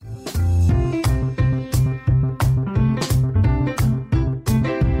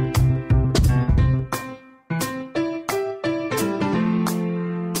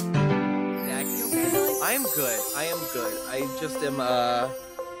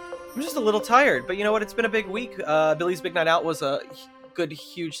I'm just a little tired, but you know what? It's been a big week. Billy's Big Night Out was a good,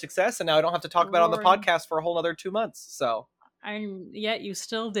 huge success, and now I don't have to talk about it on the podcast for a whole other 2 months. So, Yet you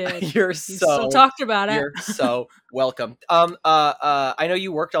still did. you're You still talked about it. You're so welcome. I know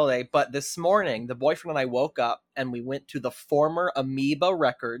you worked all day, but this morning, the boyfriend and I woke up and we went to the former Amoeba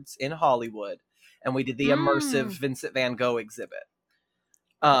Records in Hollywood, and we did the immersive Vincent Van Gogh exhibit.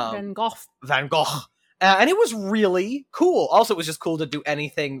 Van Gogh. Van Gogh. And it was really cool. Also, it was just cool to do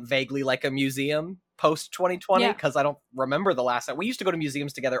anything vaguely like a museum post 2020, because I don't remember the last time. We used to go to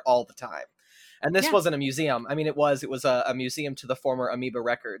museums together all the time. And this wasn't a museum. I mean, it was a museum to the former Amoeba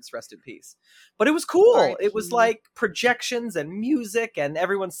Records, rest in peace. But it was cool. R.I.P. It was like projections and music, and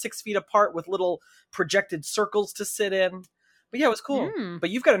everyone's 6 feet apart with little projected circles to sit in. But yeah, it was cool. But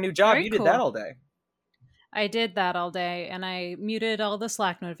you've got a new job. Very you did that all day. I did that all day, and I muted all the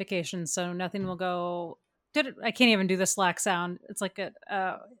Slack notifications so nothing will go. I can't even do the Slack sound. It's like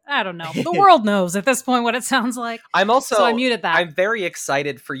I don't know. The world knows at this point what it sounds like. So I muted that. I'm very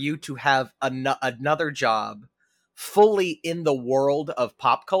excited for you to have another job fully in the world of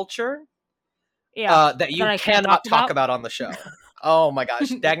pop culture. Yeah, that you cannot talk about on the show. Oh my gosh.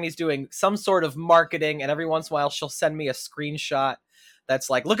 Dagny's doing some sort of marketing, and every once in a while she'll send me a screenshot that's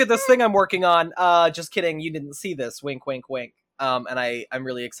like, look at this thing I'm working on. Just kidding. You didn't see this. Wink, wink, wink. And I'm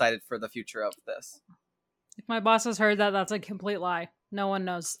really excited for the future of this. If my boss has heard that, that's a complete lie. No one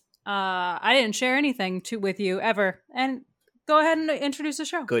knows. I didn't share anything with you ever. And go ahead and introduce the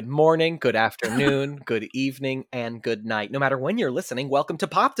show. Good morning, good afternoon, good evening, and good night. No matter when you're listening, welcome to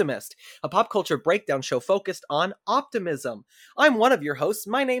Poptimist, a pop culture breakdown show focused on optimism. I'm one of your hosts.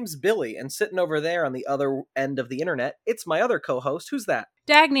 My name's Billy, and sitting over there on the other end of the internet, it's my other co-host. Who's that?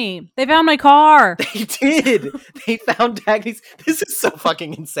 Dagny. They found my car. They did. They found Dagny's. This is so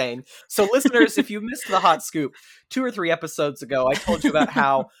fucking insane. So listeners, if you missed the hot scoop, 2 or 3 episodes ago, I told you about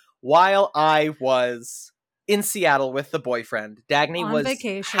how while I was in Seattle with the boyfriend, Dagny was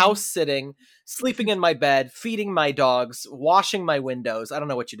vacation, house sitting, sleeping in my bed, feeding my dogs, washing my windows. I don't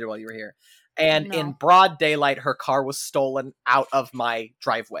know what you did while you were here. And in broad daylight, her car was stolen out of my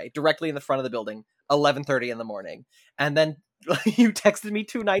driveway, directly in the front of the building, 11:30 in the morning. And then you texted me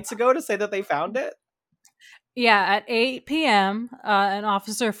 2 nights ago to say that they found it? Yeah, at 8 p.m., an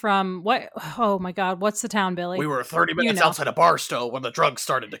officer from what? Oh my God, what's the town, Billy? We were 30 minutes outside of Barstow when the drugs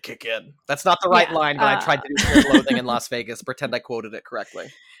started to kick in. That's not the right line, but I tried to do Fear and Loathing in Las Vegas. Pretend I quoted it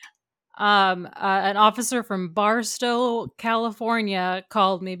correctly. An officer from Barstow, California,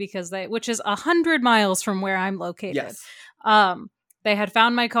 called me because which is 100 miles from where I'm located. Yes. They had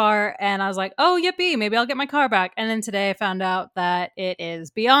found my car, and I was like, oh, yippee, maybe I'll get my car back. And then today I found out that it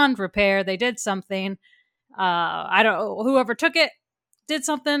is beyond repair. They did something. I don't know, whoever took it did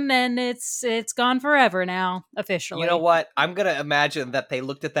something, and it's gone forever now, officially. You know what? I'm going to imagine that they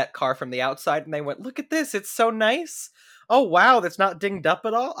looked at that car from the outside, and they went, look at this. It's so nice. Oh, wow, that's not dinged up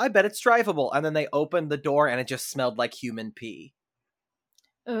at all. I bet it's drivable. And then they opened the door, and it just smelled like human pee.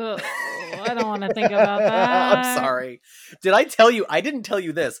 Ugh, I don't want to think about that. I'm sorry. Did I tell you? I didn't tell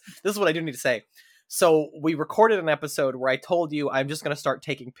you this. This is what I do need to say. So we recorded an episode where I told you I'm just going to start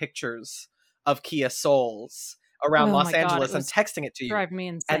taking pictures of Kia Souls around Los Angeles and texting it to you. Drive me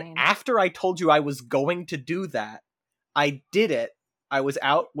insane. And after I told you I was going to do that, I did it. I was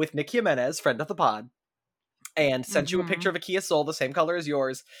out with Nick Jimenez, friend of the pod, and sent you a picture of a Kia Soul, the same color as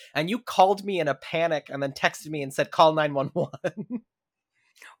yours. And you called me in a panic and then texted me and said, call 911.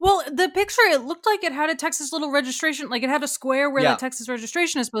 Well, the picture, it looked like it had a Texas little registration. Like it had a square where the Texas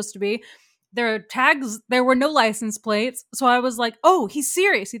registration is supposed to be. There are tags. There were no license plates. So I was like, oh, he's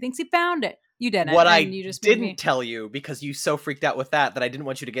serious. He thinks he found it. You didn't. What I didn't tell you, because you so freaked out with that I didn't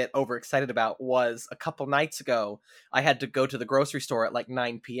want you to get overexcited about, was a couple nights ago, I had to go to the grocery store at like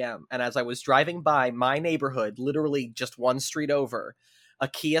 9 p.m. And as I was driving by my neighborhood, literally just one street over, a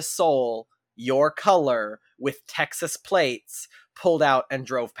Kia Soul, your color, with Texas plates, pulled out and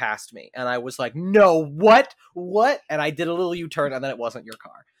drove past me. And I was like, no, what? And I did a little U-turn, and then it wasn't your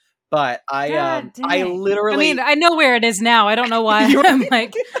car. But I literally... I mean, I know where it is now. I don't know why. I'm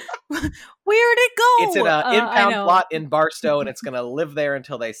like, where'd it go? It's in an impound lot in Barstow, and it's going to live there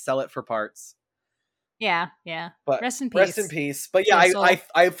until they sell it for parts. Yeah. But rest in peace. Rest in peace. But yeah,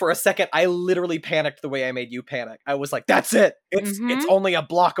 I for a second, I literally panicked the way I made you panic. I was like, that's it. It's only a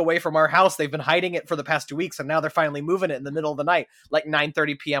block away from our house. They've been hiding it for the past 2 weeks, and now they're finally moving it in the middle of the night. Like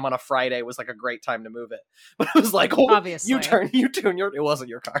 9:30 p.m. on a Friday was like a great time to move it. But it was like, oh, obviously. It wasn't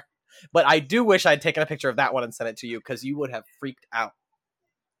your car. But I do wish I'd taken a picture of that one and sent it to you, because you would have freaked out.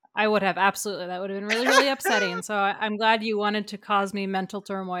 I would have, absolutely. That would have been really, really upsetting. So I'm glad you wanted to cause me mental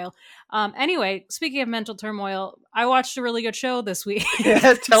turmoil. Anyway, speaking of mental turmoil, I watched a really good show this week.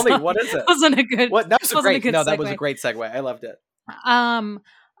 Tell me, what is it? Wasn't a good. What? That was wasn't great. a good No, that was segue. a great segue. I loved it.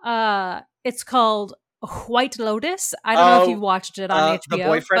 It's called White Lotus. I don't know if you've watched it on HBO. The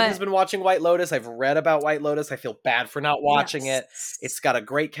boyfriend has been watching White Lotus. I've read about White Lotus. I feel bad for not watching it. It's got a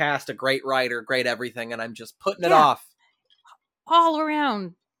great cast, a great writer, great everything, and I'm just putting it off. All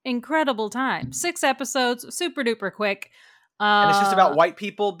around, incredible time. 6 episodes, super duper quick. And it's just about white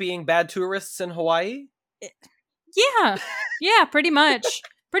people being bad tourists in Hawaii? Yeah, pretty much.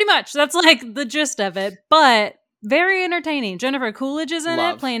 Pretty much. That's like the gist of it. But very entertaining. Jennifer Coolidge is in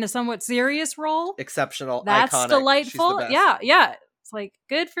it, playing a somewhat serious role. Exceptional. That's iconic. Delightful. Yeah. It's like,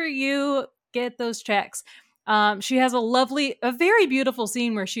 good for you. Get those checks. She has a very beautiful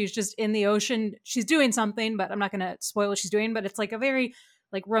scene where she's just in the ocean. She's doing something, but I'm not going to spoil what she's doing. But it's like a very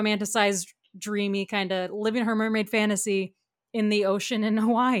like romanticized, dreamy kind of living her mermaid fantasy in the ocean in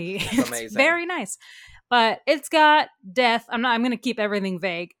Hawaii. That's amazing. It's very nice. But it's got death. I'm going to keep everything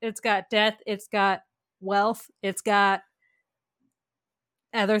vague. It's got death. It's got wealth. It's got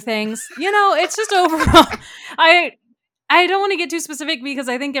other things. It's just overall. I don't want to get too specific because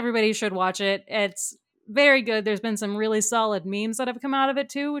I think everybody should watch it. It's very good. There's been some really solid memes that have come out of it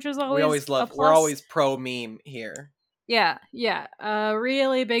too, which is always we always love. We're always pro meme here. Yeah.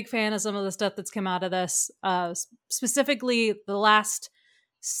 Really big fan of some of the stuff that's come out of this. Specifically, the last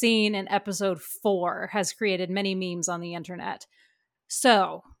scene in episode 4 has created many memes on the internet.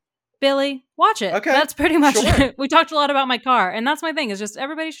 So, Billy, watch it. Okay, that's pretty much sure. it. We talked a lot about my car, and that's my thing. Is just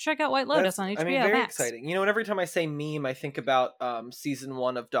everybody should check out White Lotus on HBO very Max. Exciting. And every time I say meme, I think about season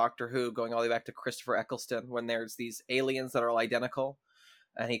 1 of Doctor Who, going all the way back to Christopher Eccleston, when there's these aliens that are all identical.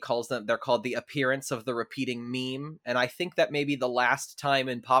 And he calls them, they're called the appearance of the repeating meme. And I think that maybe the last time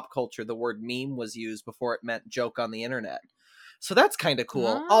in pop culture the word meme was used before it meant joke on the internet. So that's kind of cool.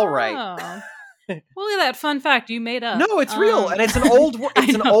 Oh. All right. Well, look at that fun fact you made up. No, it's real. And it's an old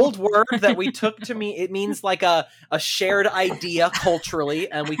it's an old word that we took to mean, it means like a shared idea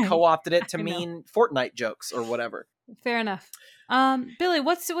culturally, and we co-opted it to mean Fortnite jokes or whatever. Fair enough. Billy,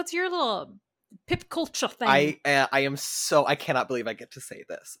 what's your little pip culture thing? I cannot believe I get to say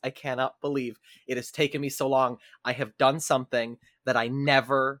this. I cannot believe it has taken me so long. I have done something that I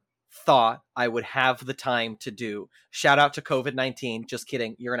never thought I would have the time to do. Shout out to COVID-19. Just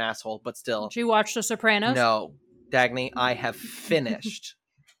kidding. You're an asshole, but still. Did you watch The Sopranos? No. Dagny, I have finished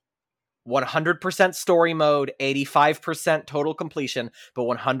 100% story mode, 85% total completion, but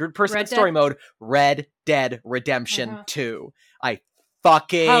 100% story mode, Red Dead Redemption 2. I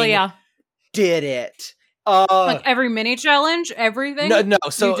fucking did it. Like every mini challenge, everything? No.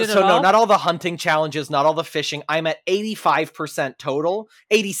 So no, not all the hunting challenges, not all the fishing. I'm at 85% total.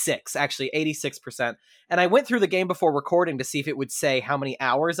 86%. And I went through the game before recording to see if it would say how many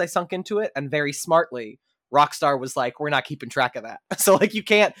hours I sunk into it, and very smartly, Rockstar was like, we're not keeping track of that. So like you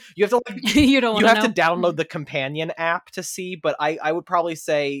have to to download the companion app to see, but I would probably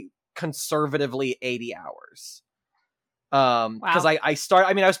say conservatively 80 hours. Because I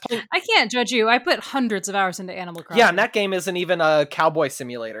was playing. I can't judge you. I put hundreds of hours into Animal Crossing. Yeah, and that game isn't even a cowboy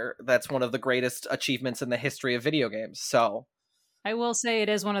simulator. That's one of the greatest achievements in the history of video games. So I will say it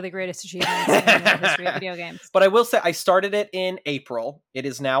is one of the greatest achievements in the history of video games. But I will say I started it in April. It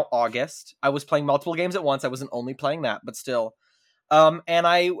is now August. I was playing multiple games at once. I wasn't only playing that, but still. And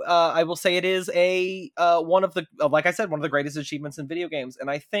I will say it is one of the greatest achievements in video games.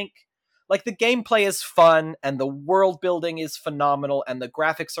 And I think, like, the gameplay is fun, and the world building is phenomenal, and the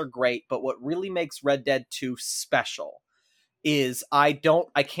graphics are great, but what really makes Red Dead 2 special is I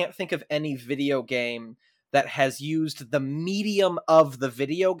can't think of any video game that has used the medium of the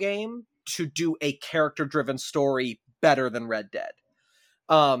video game to do a character-driven story better than Red Dead.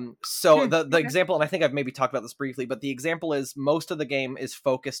 The example, and I think I've maybe talked about this briefly, but the example is most of the game is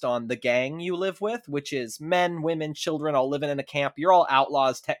focused on the gang you live with, which is men, women, children, all living in a camp. You're all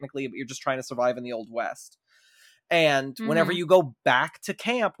outlaws technically, but you're just trying to survive in the Old West. And whenever you go back to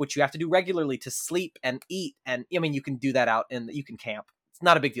camp, which you have to do regularly to sleep and eat, and I mean, you can do that you can camp. It's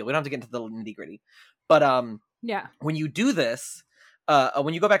not a big deal. We don't have to get into the nitty gritty. But when you do this,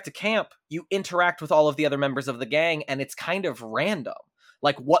 when you go back to camp, you interact with all of the other members of the gang, and it's kind of random.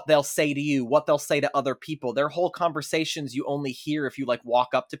 Like what they'll say to you, what they'll say to other people. Their whole conversations you only hear if you like walk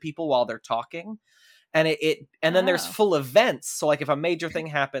up to people while they're talking. And then there's full events. So like if a major thing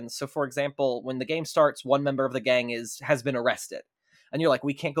happens, so for example, when the game starts, one member of the gang has been arrested. And you're like,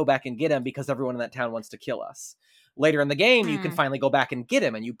 we can't go back and get him because everyone in that town wants to kill us. Later in the game, you can finally go back and get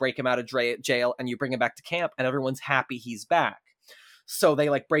him, and you break him out of jail and you bring him back to camp, and everyone's happy he's back. So they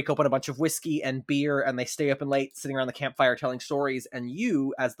like break open a bunch of whiskey and beer and they stay up and late sitting around the campfire telling stories. And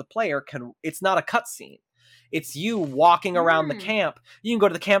you, as the player, it's not a cutscene. It's you walking around the camp. You can go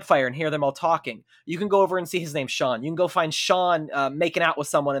to the campfire and hear them all talking. You can go over and see his name's Sean. You can go find Sean making out with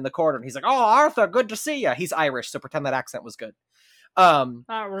someone in the corner. And he's like, "Oh, Arthur, good to see you." He's Irish, so pretend that accent was good.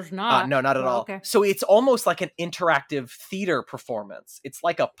 That was not. No, not at all. Okay. So it's almost like an interactive theater performance. It's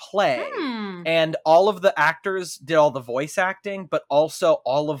like a play. And all of the actors did all the voice acting, but also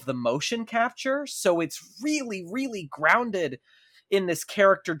all of the motion capture. So it's really, really grounded in this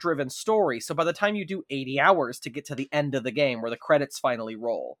character-driven story. So by the time you do 80 hours to get to the end of the game where the credits finally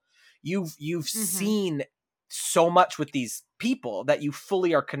roll, you've seen so much with these people that you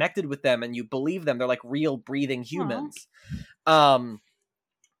fully are connected with them and you believe them. They're like real breathing humans. And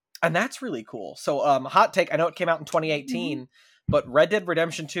that's really cool. So hot take, I know it came out in 2018, but Red Dead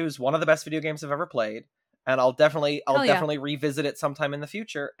Redemption 2 is one of the best video games I've ever played. And I'll definitely revisit it sometime in the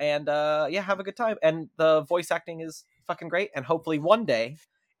future. And have a good time. And the voice acting is fucking great. And hopefully one day,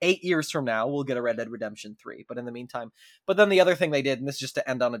 8 years from now, we'll get a Red Dead Redemption 3. But in the meantime, then the other thing they did, and this is just to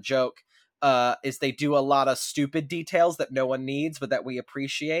end on a joke, is they do a lot of stupid details that no one needs, but that we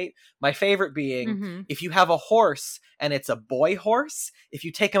appreciate. My favorite being, if you have a horse and it's a boy horse, if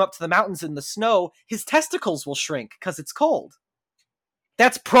you take him up to the mountains in the snow, his testicles will shrink because it's cold.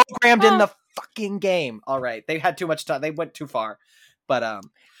 That's programmed in the fucking game. All right. They had too much time. They went too far. But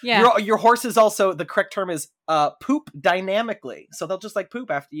your horse is also, the correct term is poop dynamically. So they'll just like poop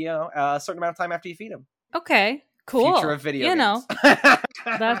after, a certain amount of time after you feed them. Okay. Cool. Future of video games.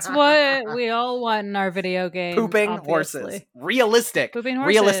 That's what we all want in our video games. Pooping obviously. horses. Realistic. Pooping horses.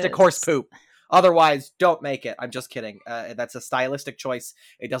 Realistic horse poop. Otherwise, don't make it. I'm just kidding. That's a stylistic choice.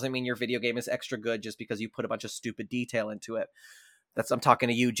 It doesn't mean your video game is extra good just because you put a bunch of stupid detail into it. I'm talking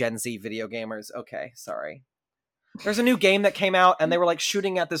to you, Gen Z video gamers. Okay, sorry. There's a new game that came out, and they were like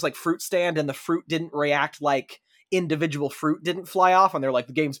shooting at this like fruit stand, and the fruit didn't react like individual fruit didn't fly off, and they're like,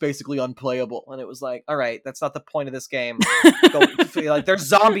 the game's basically unplayable. And it was like, all right, that's not the point of this game. Like, there's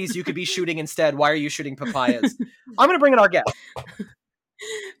zombies you could be shooting instead. Why are you shooting papayas? I'm gonna bring in our guest.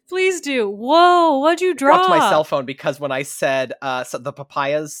 Please do. Whoa, what'd you drop? I dropped my cell phone because when I said the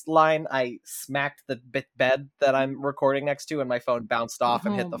papayas line, I smacked the bed that I'm recording next to, and my phone bounced off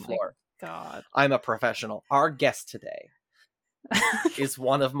and hit the floor. God, I'm a professional. Our guest today is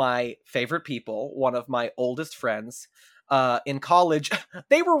one of my favorite people, one of my oldest friends. In college,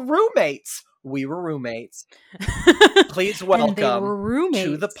 they were roommates. We were roommates. Please welcome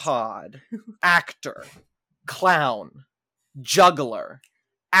to the pod, actor, clown, juggler,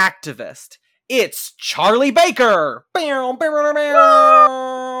 activist. It's Charlie Baker. Hey!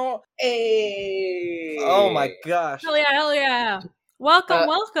 Oh my gosh. Hell yeah.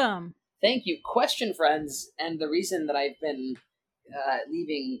 Welcome. Thank you. Question, friends, and the reason that I've been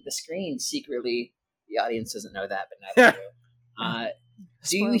leaving the screen secretly, the audience doesn't know that, but now they do.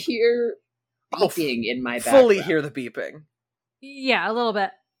 Do you hear beeping in my background? Fully hear the beeping. Yeah, a little bit.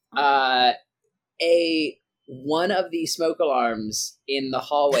 One of the smoke alarms in the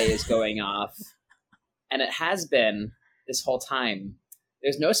hallway is going off, and it has been this whole time.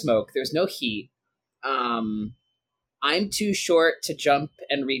 There's no smoke. There's no heat. I'm too short to jump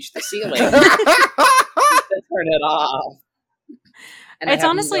and reach the ceiling to turn it off. And it's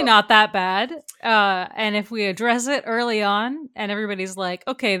honestly not that bad. And if we address it early on and everybody's like,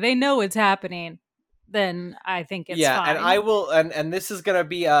 okay, they know it's happening, then I think it's fine. And I will, and this is going to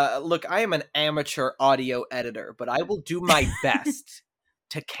be, look, I am an amateur audio editor, but I will do my best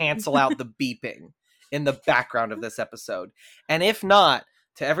to cancel out the beeping in the background of this episode. And if not,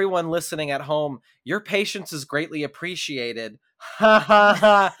 to everyone listening at home, your patience is greatly appreciated. Ha ha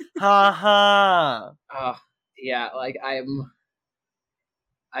ha ha ha. Yeah, like I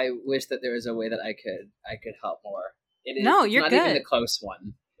wish that there was a way that I could help more. It is no, you're not good. Even the close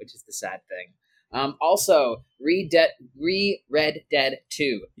one, which is the sad thing. Also, Red Dead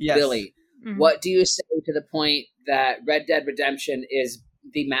 2. Yes. Billy, what do you say to the point that Red Dead Redemption is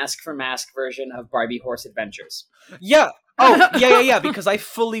the mask for mask version of Barbie Horse Adventures? Yeah. Oh, yeah, because I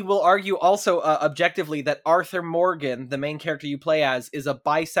fully will argue also objectively that Arthur Morgan, the main character you play as, is a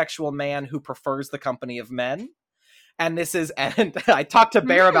bisexual man who prefers the company of men. And I talked to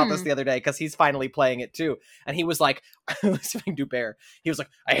Bear about this the other day because he's finally playing it too. And he was like, listening to Bear, he was like,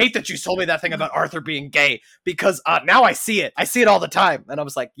 I hate that you told me that thing about Arthur being gay because now I see it. I see it all the time. And I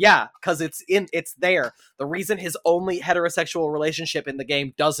was like, yeah, because it's there. The reason his only heterosexual relationship in the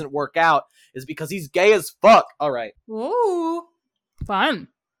game doesn't work out is because he's gay as fuck. All right. Ooh, fun.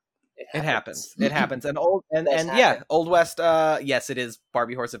 It happens. It happens. And Old West. Yes, it is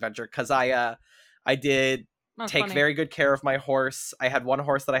Barbie Horse Adventure because I did That's take funny. very good care of my horse. I had one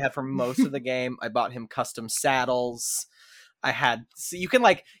horse that I had for most of the game. I bought him custom saddles. So you can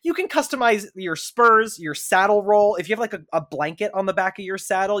customize your spurs, your saddle roll. If you have like a blanket on the back of your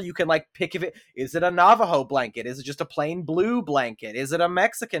saddle, you can like pick if is it a Navajo blanket? Is it just a plain blue blanket? Is it a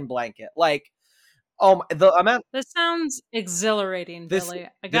Mexican blanket? Like, the amount. This sounds exhilarating, Billy.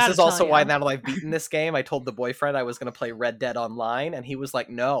 This is also why now that I've beaten this game, I told the boyfriend I was going to play Red Dead Online, and he was like,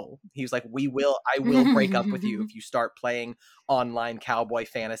 "No." He was like, I will break up with you if you start playing online cowboy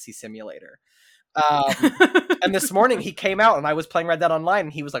fantasy simulator. And this morning he came out and I was playing Red Dead Online,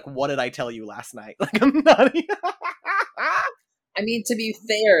 and he was like, "What did I tell you last night?" Like, I'm not. I mean, to be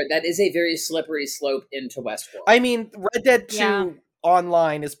fair, that is a very slippery slope into Westworld. I mean, Red Dead 2 Yeah.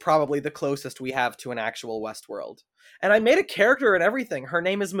 Online is probably the closest we have to an actual Westworld. And I made a character and everything. Her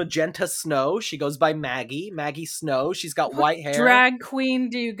name is Magenta Snow. She goes by Maggie Snow. She's got white hair. Drag queen,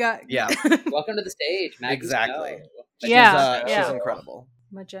 do you got? Yeah. Welcome to the stage, Maggie Exactly. Snow. Yeah, She's incredible.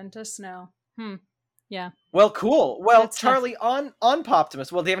 Magenta Snow. Well, cool. Well, That's Charlie, on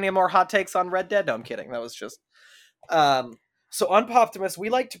Poptimus. Well, do you have any more hot takes on Red Dead? No, I'm kidding. That was just... So on Poptimus, we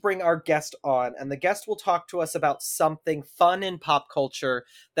like to bring our guest on, and the guest will talk to us about something fun in pop culture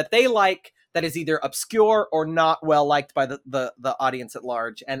that they like that is either obscure or not well liked by the audience at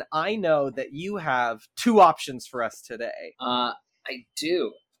large. And I know that you have two options for us today. I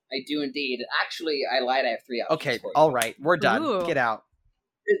do indeed. Actually, I lied. I have three options. Okay, for you. all right, we're done. Ooh. Get out.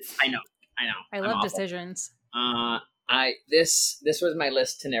 I know. I I'm love awful. decisions. This was my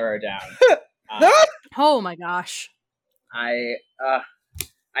list to narrow down. Oh my gosh. I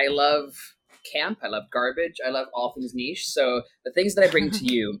love camp. I love garbage. I love all things niche. So the things that I bring to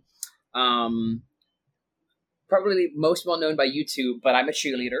you, probably most well known by YouTube, but I'm a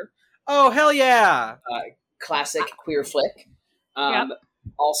cheerleader. Oh, hell yeah! Classic queer flick. Yep.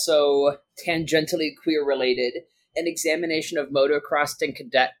 Also tangentially queer related. An examination of motocross and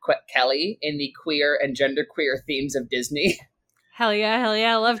Cadet Kelly in the queer and genderqueer themes of Disney. Hell yeah,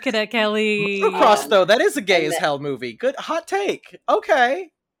 I love Cadet Kelly. Motocross, though, that is a gay as hell movie. Good hot take. Okay.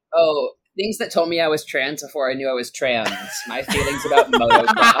 Oh, things that told me I was trans before I knew I was trans. My feelings about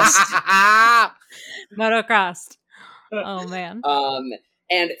motocross. Motocross. Oh man.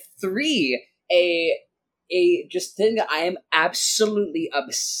 And 3, a just thing that I am absolutely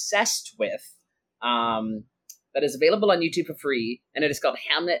obsessed with. That is available on YouTube for free, and it is called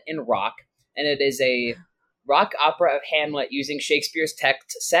Hamlet in Rock, and it is a rock opera of Hamlet using Shakespeare's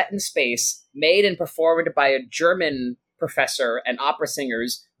text set in space, made and performed by a German professor and opera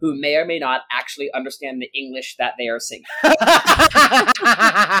singers who may or may not actually understand the English that they are singing.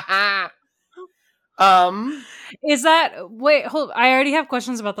 Is that wait, hold I already have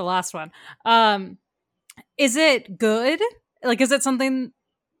questions about the last one. Is it good? Like, is it something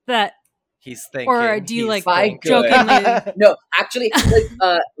that He's thinking. or do you he's like thinking. jokingly No, actually,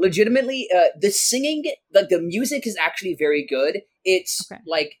 legitimately, the singing, the music is actually very good. It's Okay.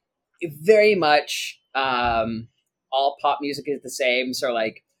 like very much all pop music is the same. So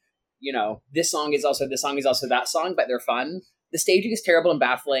like, this song is also that song, but they're fun. The staging is terrible and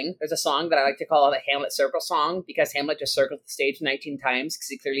baffling. There's a song that I like to call the Hamlet Circle song because Hamlet just circled the stage 19 times because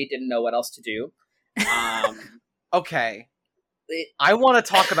he clearly didn't know what else to do. Okay. I want to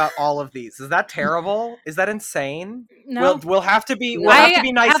talk about all of these. Is that terrible? Is that insane? No. We'll have to be I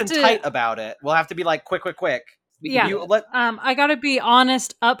nice have and to- tight about it. We'll have to be like quick. Yeah. Let, I gotta be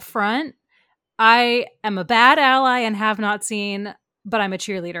honest up front. I am a bad ally and have not seen, but I'm a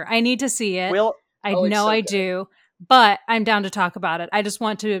cheerleader. I need to see it. we'll I Oh, it's know so I good. do, but I'm down to talk about it. I just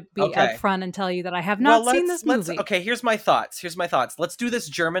want to be Okay. upfront and tell you that I have not seen this movie. Okay, here's my thoughts. Let's do this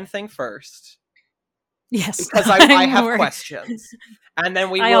German thing first. Yes, Because I I'm have worried. questions. And then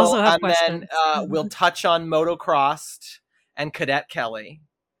I also have then questions. we'll touch on Motocrossed and Cadet Kelly,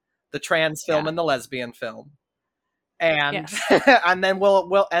 the trans film Yeah. and the lesbian film. And Yes. and then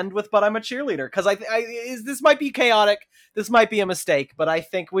we'll end with "But I'm a Cheerleader" because this might be chaotic, this might be a mistake, but I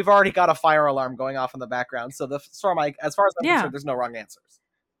think we've already got a fire alarm going off in the background. So as far as I'm Yeah. concerned, there's no wrong answers.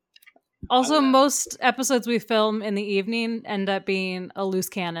 Also, I'm- most episodes we film in the evening end up being a loose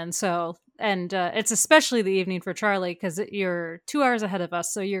cannon. So, and it's especially the evening for Charlie because you're 2 hours ahead of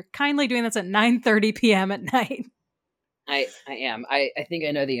us. So you're kindly doing this at 9:30 p.m. at night. I am. I think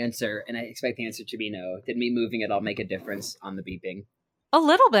I know the answer, and I expect the answer to be no. Did me moving at all make a difference on the beeping? A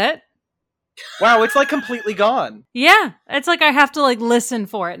little bit. Wow, it's like completely gone. Yeah, it's like I have to like listen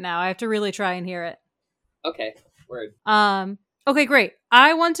for it now. I have to really try and hear it. Okay, word. Okay, great.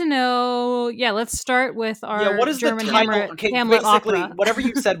 I want to know. Yeah, let's start with our What is German the title? Hamlet Basically, opera. whatever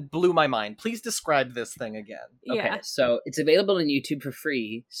you said blew my mind. Please describe this thing again. Okay, Yeah. so it's available on YouTube for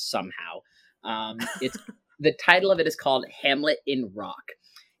free somehow. It's the title of it is called Hamlet in Rock.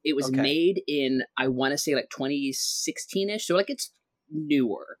 It was Okay. made in, I want to say, like 2016-ish, so like it's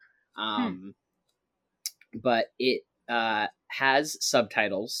newer. But it has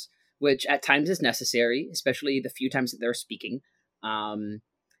subtitles, which at times is necessary, especially the few times that they're speaking.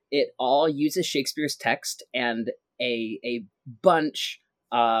 It all uses Shakespeare's text and a bunch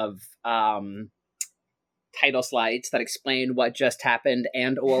of title slides that explain what just happened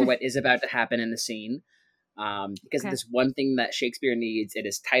and or what is about to happen in the scene. Because if there's one thing that Shakespeare needs, it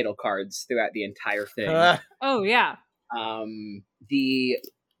is title cards throughout the entire thing. Oh, yeah. Oh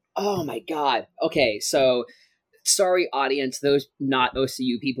my god. Okay, so sorry, audience, those not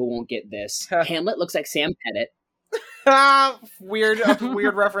OCU people won't get this. Hamlet looks like Sam Pettit. Weird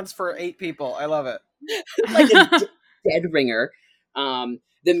reference for 8 people. I love it. Like a dead ringer.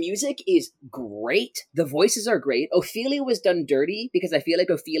 The music is great. The voices are great. Ophelia was done dirty because I feel like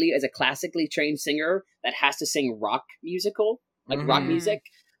Ophelia is a classically trained singer that has to sing rock rock music.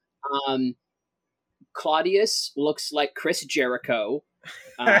 Claudius looks like Chris Jericho.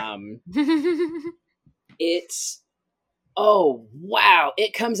 It's oh wow!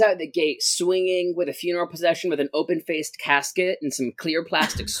 It comes out the gate swinging with a funeral procession with an open-faced casket and some clear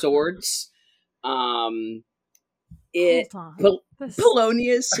plastic swords. Polonius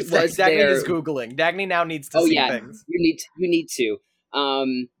was Dagny there. is googling. Dagny now needs to see things. You need to.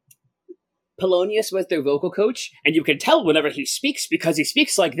 Polonius was their vocal coach, and you can tell whenever he speaks because he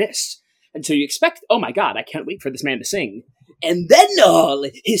speaks like this. And so you expect, oh my god, I can't wait for this man to sing. And then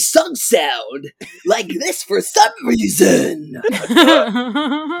his songs sound like this for some reason.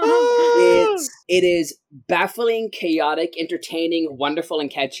 It is baffling, chaotic, entertaining, wonderful,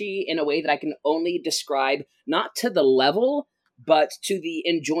 and catchy in a way that I can only describe not to the level, but to the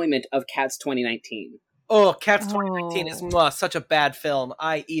enjoyment of Cats 2019. Oh, Cats 2019 is such a bad film.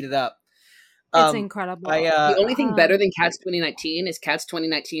 I eat it up. It's incredible. The only thing better than Cats 2019 is Cats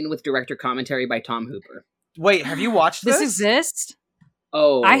 2019 with director commentary by Tom Hooper. Wait, have you watched this? This exists?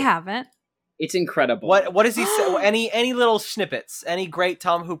 Oh, I haven't. It's incredible. What does he say? Any little snippets? Any great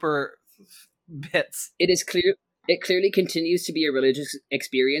Tom Hooper bits? It is clear. It clearly continues to be a religious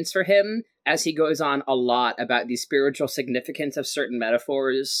experience for him, as he goes on a lot about the spiritual significance of certain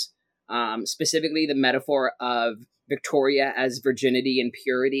metaphors, specifically the metaphor of Victoria as virginity and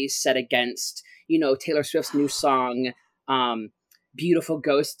purity set against, Taylor Swift's new song, Beautiful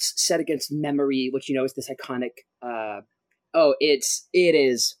Ghosts, set against Memory, which, is this iconic, it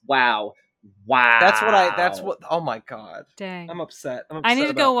is, wow. Oh my god. Dang. I'm upset. I need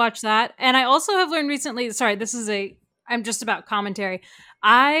to go watch that. And I also have learned recently, I'm just about commentary.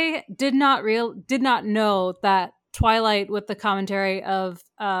 I did not know that Twilight with the commentary of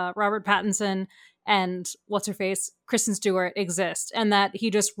Robert Pattinson and what's-her-face, Kristen Stewart, exist, and that he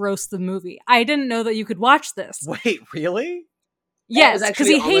just roasts the movie. I didn't know that you could watch this. Wait, really? Yes, because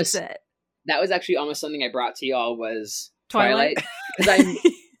he hates it. That was actually almost something I brought to y'all was Twilight.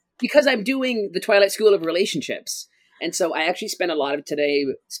 Because I'm doing the Twilight School of Relationships. And so I actually spent a lot of today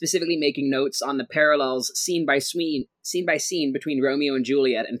specifically making notes on the parallels scene by scene between Romeo and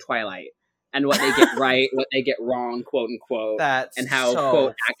Juliet and Twilight. And what they get right, what they get wrong, quote unquote. And how, so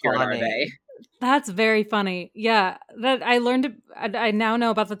quote, accurate funny. are they? That's very funny. Yeah, that I learned. I now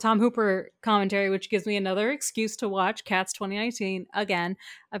know about the Tom Hooper commentary, which gives me another excuse to watch Cats 2019 again.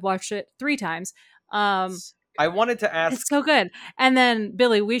 I've watched it 3 times. I wanted to ask. It's so good. And then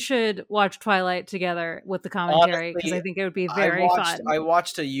Billy, we should watch Twilight together with the commentary because I think it would be very fun. I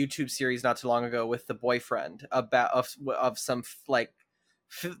watched a YouTube series not too long ago with the boyfriend about of some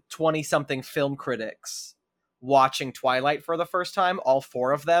 20-something film critics watching Twilight for the first time, all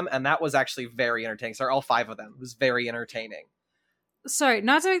 4 of them, and that was actually very entertaining. So all 5 of them. It was very entertaining. Sorry,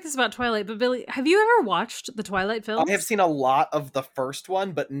 not to make this about Twilight, but Billy, have you ever watched the Twilight films? I have seen a lot of the first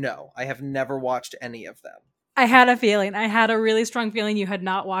one, but no, I have never watched any of them. I had a feeling. I had a really strong feeling you had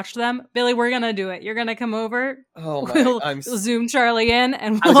not watched them. Billy, we're going to do it. You're going to come over. Oh my, we'll Zoom Charlie in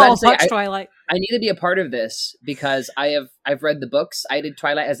and we'll all watch Twilight. I need to be a part of this because I've read the books. I did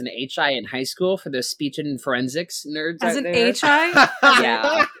Twilight as an HI in high school for the speech and forensics nerds as out an there. HI?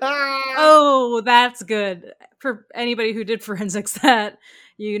 Yeah. Oh, that's good. For anybody who did forensics, that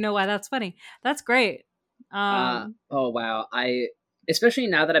you know why that's funny. That's great. Oh, wow. Especially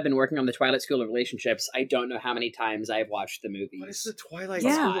now that I've been working on the Twilight School of Relationships, I don't know how many times I've watched the movies. What is the Twilight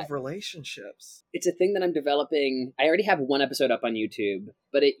School of Relationships? It's a thing that I'm developing. I already have 1 episode up on YouTube,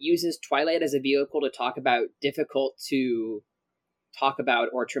 but it uses Twilight as a vehicle to talk about difficult to talk about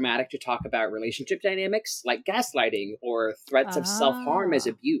or traumatic to talk about relationship dynamics, like gaslighting or threats of self-harm as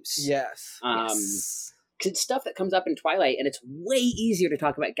abuse. Yes. Yes. It's stuff that comes up in Twilight, and it's way easier to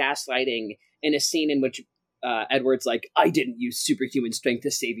talk about gaslighting in a scene in which Edward's like, I didn't use superhuman strength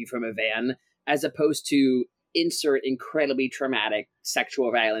to save you from a van, as opposed to insert incredibly traumatic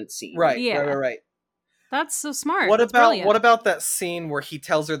sexual violence scene. Right, Yeah. right. That's so smart. What That's about brilliant. what about that scene where he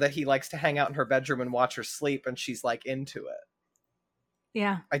tells her that he likes to hang out in her bedroom and watch her sleep, and she's like into it?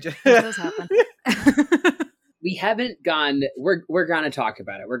 Yeah, I just that does happen. We haven't gone. We're going to talk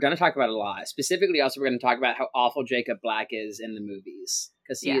about it. We're going to talk about it a lot. Specifically, also, we're going to talk about how awful Jacob Black is in the movies,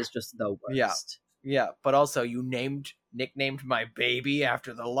 because he Yeah. is just the worst. Yeah, but also you nicknamed my baby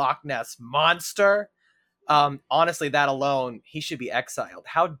after the Loch Ness monster. Honestly, that alone, he should be exiled.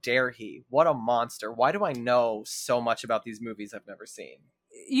 How dare he? What a monster. Why do I know so much about these movies I've never seen?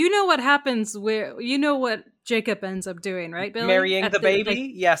 You know what happens you know what Jacob ends up doing, right, Billy? Marrying At the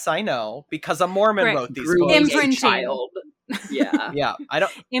baby? Yes, I know. Because a Mormon Right. wrote these Grooming books. a Imprinting. child. Yeah. Yeah, I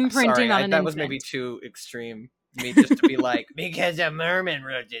don't... imprinting Sorry, on an that was infant. maybe too extreme. Me just to be like, because a Mormon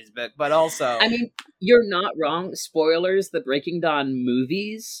wrote this book. But also... I mean, you're not wrong. Spoilers, the Breaking Dawn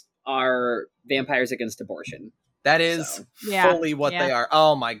movies are vampires against abortion. that is So. Yeah, fully what yeah. they are.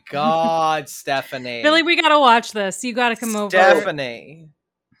 Oh my god, Stephanie. Billy, we gotta watch this. You gotta come over. Stephanie.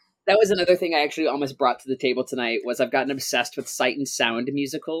 That was another thing I actually almost brought to the table tonight, was I've gotten obsessed with Sight and Sound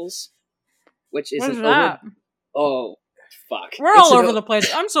musicals, which is What is an that? Oh, fuck. We're It's all an over the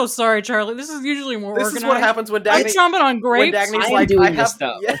place. I'm so sorry, Charlie. This is usually more This organized. is what happens when I'm Dagny... chomping on When grapes. Dagny's I'm like, doing I have... this,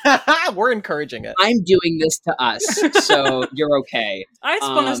 though. Yeah, we're encouraging it. I'm doing this to us, so you're okay. I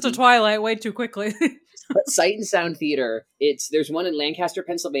spun us to Twilight way too quickly. But Sight and Sound Theater, there's one in Lancaster,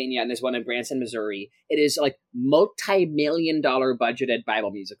 Pennsylvania, and there's one in Branson, Missouri. It is like multi-million-dollar budgeted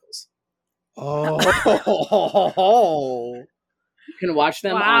Bible musicals. Oh. You can watch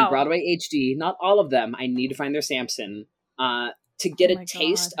them Wow. on Broadway HD. Not all of them. I need to find their Samson. To get Oh a my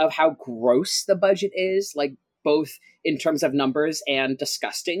taste God. of how gross the budget is, like both in terms of numbers and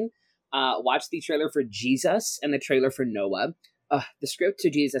disgusting, watch the trailer for Jesus and the trailer for Noah. The script to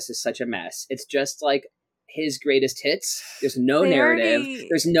Jesus is such a mess. It's just like his greatest hits. There's no They narrative. already-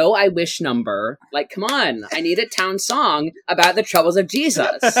 There's no I wish number. Like, come on. I need a town song about the troubles of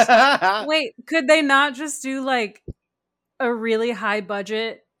Jesus. Wait, could they not just do like a really high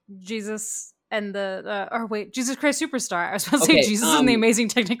budget Jesus and Jesus Christ Superstar? I was supposed to Okay, say Jesus and the Amazing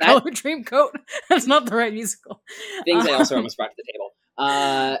Technicolor Dreamcoat. That's not the right musical. Things I also almost brought to the table.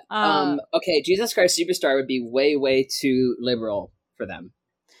 Okay, Jesus Christ Superstar would be way, way too liberal for them.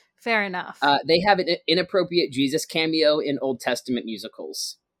 Fair enough. They have an inappropriate Jesus cameo in Old Testament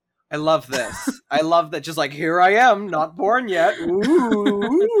musicals. I love this. I love that. Just like, here I am, not born yet.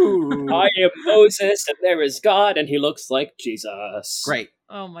 Ooh. I am Moses, and there is God, and he looks like Jesus. Great,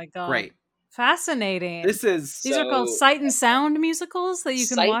 Oh my god. great. Fascinating. This is These are called So- Sight and Sound musicals that you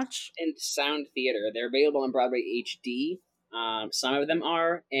can Sight watch. and Sound Theater. They're available on Broadway HD. Some of them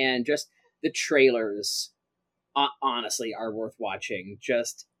are, and just the trailers, honestly, are worth watching.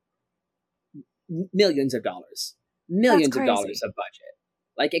 Just millions of dollars crazy. of budget,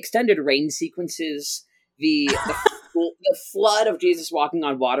 like extended rain sequences. The flood of Jesus walking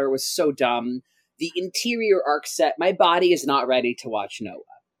on water was so dumb. The interior arc set. My body is not ready to watch Noah.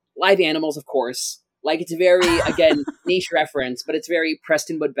 Live animals, of course. Like, it's very, again, niche reference, but it's very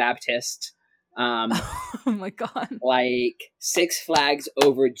Prestonwood Baptist. Oh my god. Like, Six Flags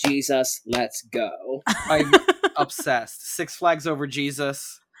over Jesus, let's go. I'm obsessed. Six Flags Over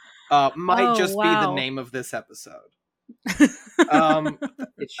Jesus might Oh, just be the wow. name of this episode.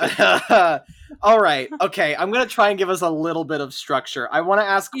 It should. All right. Okay. I'm going to try and give us a little bit of structure. I want to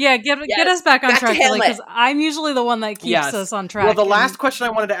ask. Yeah, get Yes, us back on back to track, Hamlet. because I'm usually the one that keeps Yes. us on track. Well, the and- last question I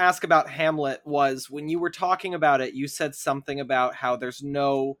wanted to ask about Hamlet was when you were talking about it, you said something about how there's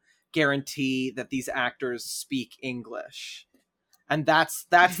no guarantee that these actors speak English. And that's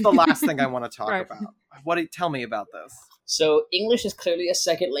the last thing I want to talk Right. about. Tell me about this. So, English is clearly a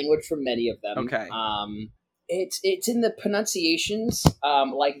second language for many of them. Okay. It's in the pronunciations.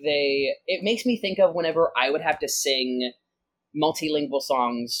 It makes me think of whenever I would have to sing multilingual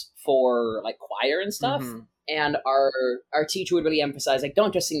songs for like choir and stuff. Mhm. And our teacher would really emphasize, like,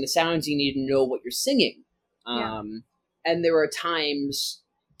 don't just sing the sounds, you need to know what you're singing. Yeah. And there are times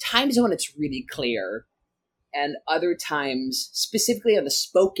when it's really clear, and other times, specifically on the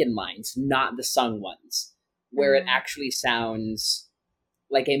spoken lines, not the sung ones, where it Mm. actually sounds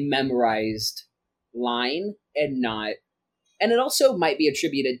like a memorized line and it also might be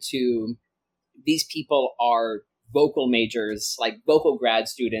attributed to these people are vocal majors, like vocal grad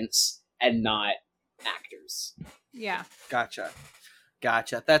students, and not actors. Yeah, Gotcha.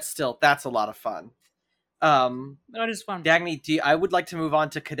 That's a lot of fun. that is fun. Dagny, I would like to move on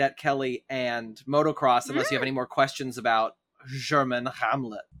to Cadet Kelly and Motocross, unless you have any more questions about German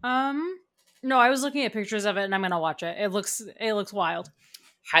Hamlet. No, I was looking at pictures of it, and I'm gonna watch it. It looks wild.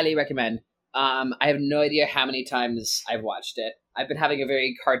 Highly recommend. I have no idea how many times I've watched it. I've been having a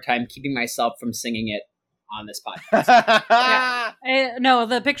very hard time keeping myself from singing it on this podcast. No,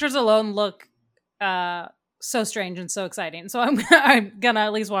 the pictures alone look so strange and so exciting. So I'm gonna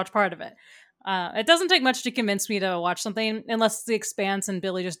at least watch part of it. It doesn't take much to convince me to watch something, unless it's The Expanse and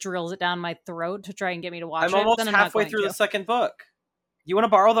Billy just drills it down my throat to try and get me to watch it. I'm almost then I'm halfway through the second book. You want to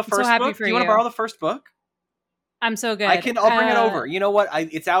borrow the first book? Do you want to borrow the first book? I'm so good. I'll bring it over. You know what?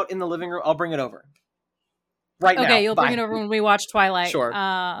 It's out in the living room. I'll bring it over. Right now. Okay, you'll bring it over when we watch Twilight. Sure.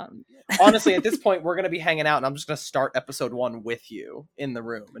 Honestly, at this point, we're going to be hanging out, and I'm just going to start episode 1 with you in the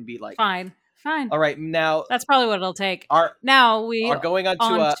room and be like... Fine. All right, now... That's probably what it'll take. Now we are going on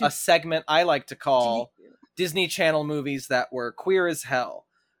to a segment I like to call Disney Channel movies that were queer as hell.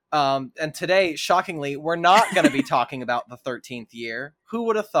 And today, shockingly, we're not going to be talking about The 13th Year. Who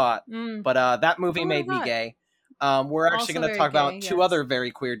would have thought? But that movie made me gay. We're actually going to talk about two other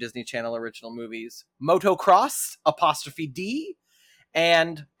very queer Disney Channel original movies. Motocross, ''D,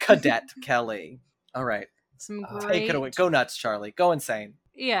 and Cadet Kelly. All right. Take it away. Go nuts, Charlie. Go insane.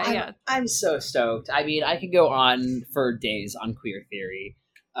 Yeah. I'm so stoked. I mean, I could go on for days on queer theory.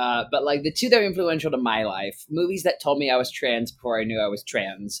 But like the two that were influential to my life, movies that told me I was trans before I knew I was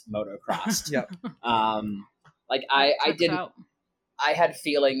trans, Motocross. Yep. Like I had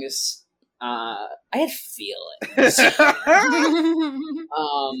feelings. I had feelings.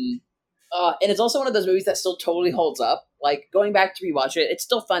 And it's also one of those movies that still totally holds up. Like going back to rewatch it, it's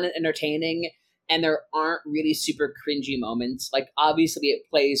still fun and entertaining, and there aren't really super cringy moments. Like obviously it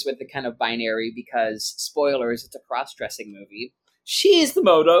plays with the kind of binary because, spoilers, it's a cross-dressing movie. She's the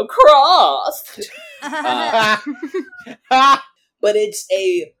motocrossed. But it's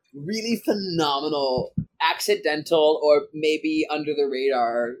a really phenomenal, accidental, or maybe under the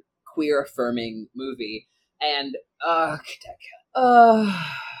radar, queer affirming movie. And Cadet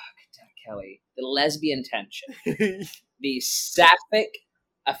Kelly, the lesbian tension, the sapphic,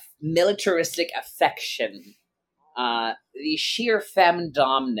 militaristic affection, the sheer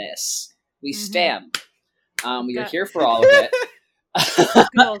femdomness. We stand. We are here for all of it.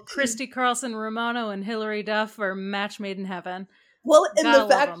 Well, Christy Carlson Romano and Hilary Duff are match made in heaven. Well, and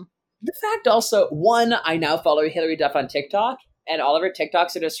the fact also, one, I now follow Hilary Duff on TikTok, and all of her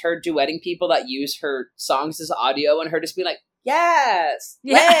TikToks are just her duetting people that use her songs as audio, and her just being like, yes,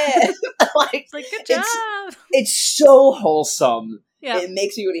 yes. like good job. It's so wholesome. Yeah. It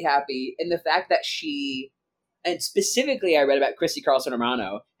makes me really happy. And the fact that she, and specifically I read about Christy Carlson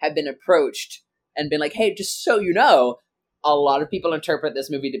Romano, had been approached and been like, hey, just so you know, a lot of people interpret this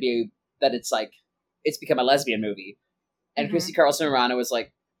movie to be that it's like, it's become a lesbian movie. And Christy Carlson Romano was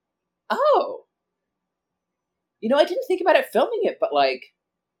like, oh, you know, I didn't think about it filming it, but like,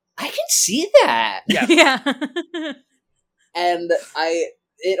 I can see that. Yeah. And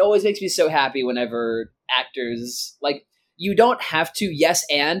it always makes me so happy whenever actors, like, you don't have to yes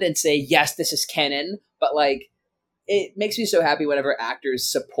and say, yes, this is canon, but like, it makes me so happy whenever actors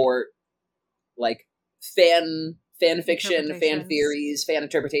support like fan fiction, fan theories, fan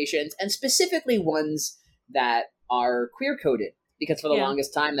interpretations, and specifically ones that are queer coded. Because for the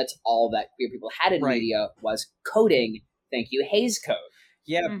longest time, that's all that queer people had in media was coding. Thank you, Hays Code.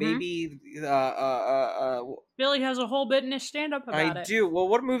 Yeah, baby. Billy has a whole bit in his stand-up about it. I do. Well,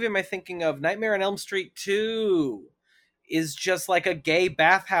 what movie am I thinking of? Nightmare on Elm Street 2 is just like a gay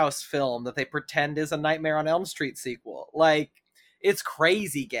bathhouse film that they pretend is a Nightmare on Elm Street sequel. Like, it's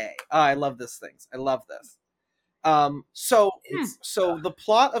crazy gay. I love this thing. I love this. So the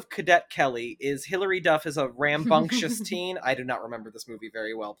plot of Cadet Kelly is Hilary Duff is a rambunctious teen. I do not remember this movie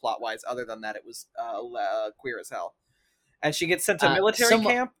very well plot-wise, other than that it was queer as hell. And she gets sent to military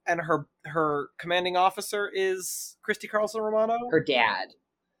camp, and her commanding officer is Christy Carlson Romano? Her dad.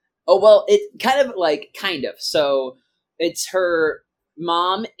 Oh, well, it kind of. So it's her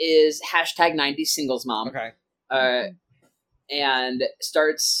mom is hashtag 90s singles mom. Okay. And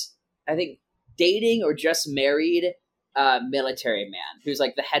starts, I think, dating or just married a military man who's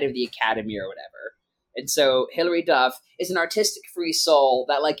like the head of the academy or whatever. And so Hilary Duff is an artistic free soul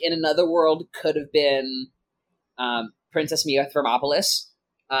that like in another world could have been Princess Mia Thermopolis.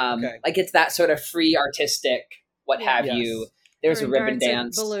 Like it's that sort of free artistic what have you. There's a ribbon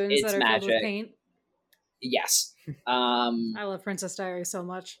dance. It's magic. Yes. I love Princess Diaries so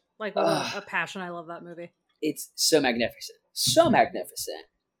much. Like with a passion. I love that movie. It's so magnificent. So magnificent.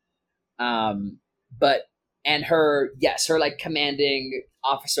 But her like commanding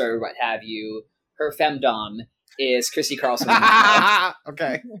officer, what have you, her femdom is Christy Carlson.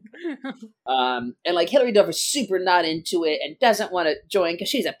 Okay. And like Hilary Duff is super not into it and doesn't want to join because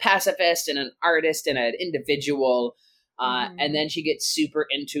she's a pacifist and an artist and an individual. And then she gets super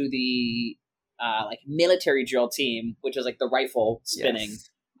into the like military drill team, which is like the rifle spinning. Yes.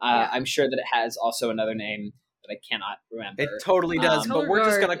 I'm sure that it has also another name that I cannot remember. It totally does, but we're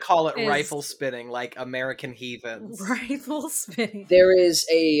just going to call it is- rifle spinning, like American heathens. Rifle spinning. There is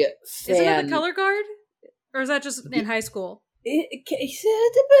a fan. Isn't that the color guard? Or is that just in high school?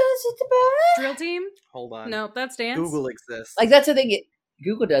 Drill team? Hold on. No, that's dance. Google exists. Like that's the thing.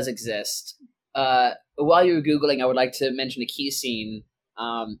 Google does exist. While you were Googling, I would like to mention a key scene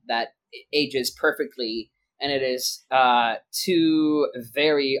that ages perfectly, and it is two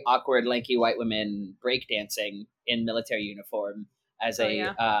very awkward, lanky white women breakdancing in military uniform as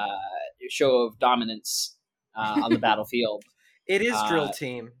a show of dominance on the battlefield. It is drill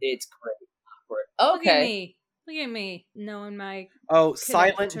team. It's great. Awkward. Okay. Look at me, knowing my... Oh, cadet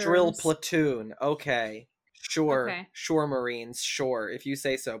silent drill terms. platoon. Okay. Sure. Okay. Sure, Marines. Sure. If you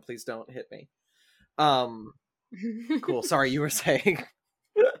say so, please don't hit me. Cool. Sorry, you were saying.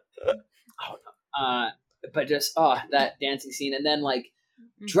 But just that dancing scene, and then like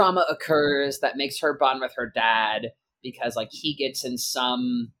drama occurs that makes her bond with her dad because like he gets in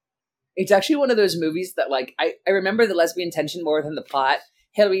some. It's actually one of those movies that like I remember the lesbian tension more than the plot.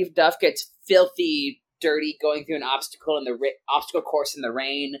 Hilary Duff gets filthy, dirty, going through an obstacle in the obstacle course in the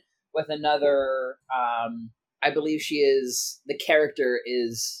rain with another. I believe the character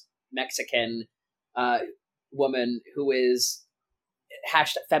is Mexican woman who is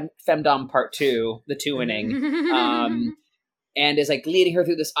 #femdom part 2, the 2-inning, and is like leading her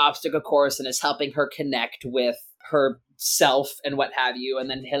through this obstacle course and is helping her connect with herself and what have you. And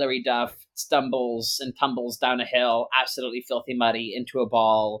then Hilary Duff stumbles and tumbles down a hill, absolutely filthy muddy, into a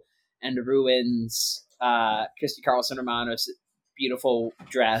ball and ruins Christy Carlson Romano's beautiful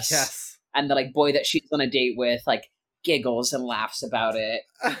dress. Yes. And the like boy that she's on a date with like giggles and laughs about it.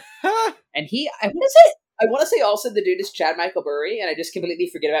 And I want to say also the dude is Chad Michael Burry, and I just completely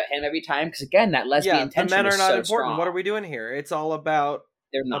forget about him every time because again, that lesbian the tension men are is not so important. strong. What are we doing here? It's all about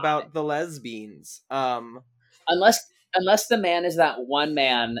They're not. about the lesbians. Unless the man is that one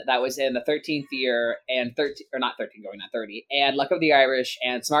man that was in the 13th year and 13 or not 13 going on 30 and Luck of the Irish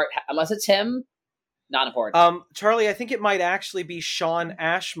and Smart. Unless it's him, not important. Charlie, I think it might actually be Sean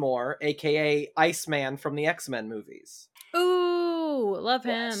Ashmore, aka Iceman from the X-Men movies. Ooh, love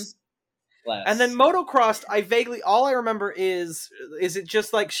him. Bless. And then motocrossed, all I remember is it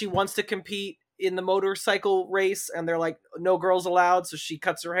just like she wants to compete in the motorcycle race and they're like, no girls allowed, so she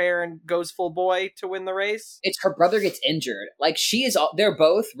cuts her hair and goes full boy to win the race? It's her brother gets injured. Like they're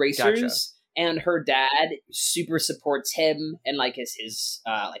both racers, and her dad super supports him and like is his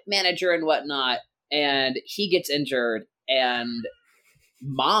like manager and whatnot. And he gets injured, and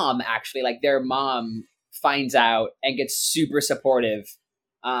mom actually like their mom finds out and gets super supportive.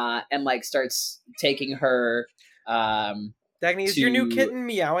 And like starts taking her. Dagny, is your new kitten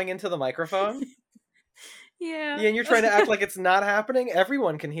meowing into the microphone? Yeah. And you're trying to act like it's not happening?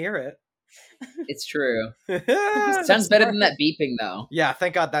 Everyone can hear it. It's true. Sounds better than that beeping, though. Yeah,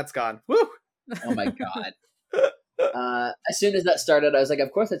 thank God that's gone. Woo! Oh my God. As soon as that started, I was like,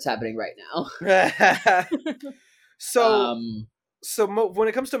 of course it's happening right now. So when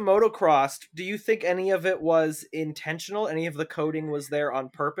it comes to motocross, do you think any of it was intentional? Any of the coding was there on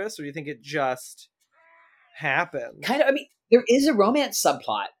purpose? Or do you think it just happened? Kind of, I mean, there is a romance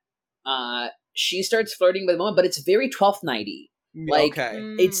subplot. She starts flirting with a woman, but it's very 12th Nighty. Like, I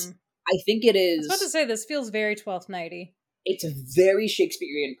think it is. I was about to say, this feels very 12th Nighty. It's very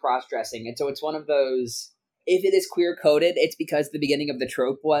Shakespearean cross-dressing. And so it's one of those, if it is queer-coded, it's because the beginning of the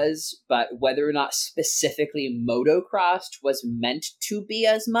trope was, but whether or not specifically motocrossed was meant to be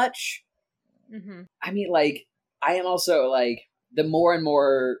as much. Mm-hmm. I mean, like, I am also, like, the more and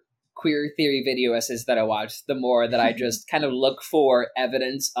more queer theory video essays that I watch, the more that I just kind of look for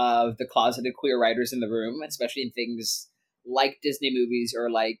evidence of the closeted queer writers in the room, especially in things like Disney movies or,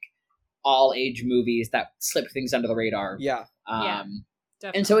 like, all-age movies that slip things under the radar. Yeah.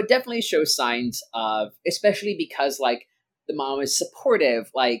 And so it definitely shows signs of, especially because, like, the mom is supportive.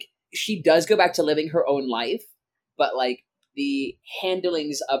 Like, she does go back to living her own life, but, like, the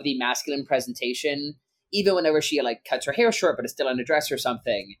handlings of the masculine presentation, even whenever she, like, cuts her hair short but is still in a dress or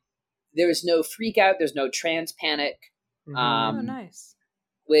something, there's no freak out, there's no trans panic. Mm-hmm. Oh, nice.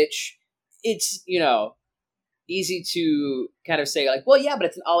 Which, it's, you know, easy to kind of say, like, well, yeah, but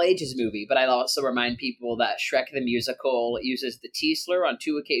it's an all-ages movie. But I'd also remind people that Shrek the Musical uses the T slur on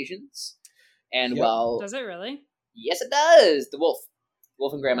 2 occasions. And, well... Does it really? Yes, it does! The wolf.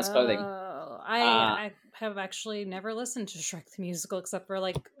 Wolf in Grandma's Clothing. I have actually never listened to Shrek the Musical except for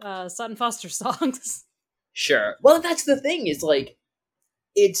like Sutton Foster songs. Sure. Well, that's the thing is like,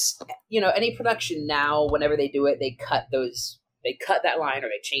 it's, any production now, whenever they do it, they cut that line or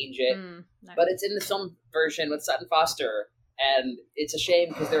they change it. No. But it's in the film version with Sutton Foster, and it's a shame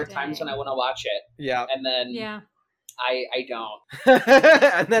because there are times when I want to watch it, Yeah. and then Yeah. I don't.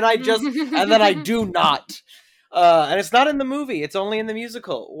 and then I do not. And it's not in the movie. It's only in the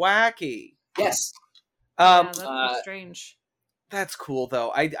musical. Wacky. Yes. Yeah, that's strange. That's cool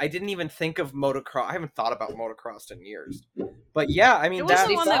though. I didn't even think of motocross. I haven't thought about motocross in years. But yeah, I mean It that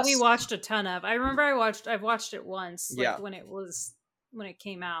wasn't one that we watched a ton of. I remember I've watched it once, like Yeah. when it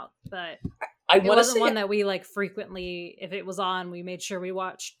came out, but I it want to wasn't say one that we like frequently. If it was on, we made sure we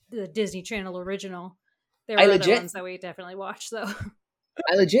watched the Disney Channel original. There were other ones that we definitely watched though.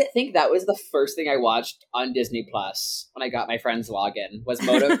 I legit think that was the first thing I watched on Disney Plus when I got my friend's login was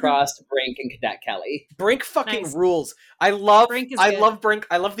Motocross, Brink, and Cadet Kelly. Brink fucking Nice. rules. I love Brink is I good. love Brink.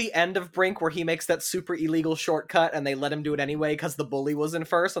 I love the end of Brink where he makes that super illegal shortcut and they let him do it anyway because the bully was in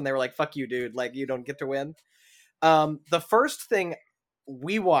first and they were like, fuck you, dude. Like, you don't get to win. The first thing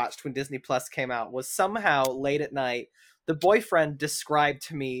we watched when Disney Plus came out was somehow late at night, the boyfriend described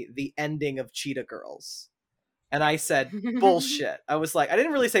to me the ending of Cheetah Girls. And I said, bullshit. I was like, I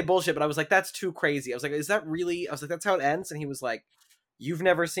didn't really say bullshit, but I was like, that's too crazy. I was like, is that really? I was like, that's how it ends? And he was like, you've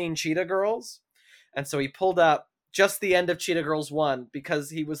never seen Cheetah Girls? And so he pulled up just the end of Cheetah Girls 1 because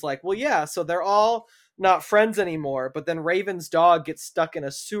he was like, well, yeah, so they're all not friends anymore. But then Raven's dog gets stuck in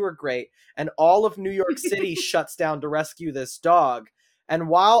a sewer grate and all of New York City shuts down to rescue this dog. And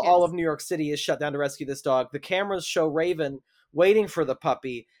while all of New York City is shut down to rescue this dog, the cameras show Raven waiting for the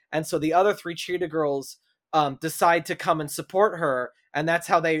puppy. And so the other 3 Cheetah Girls decide to come and support her, and that's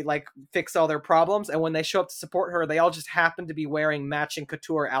how they like fix all their problems. And when they show up to support her, they all just happen to be wearing matching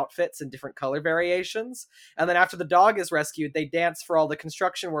couture outfits in different color variations. And then after the dog is rescued, they dance for all the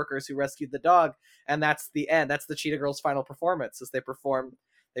construction workers who rescued the dog, and that's the end. That's the Cheetah Girls' final performance as they perform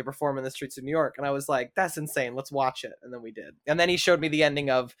in the streets of New York. And I was like, that's insane, let's watch it. And then we did. And then he showed me the ending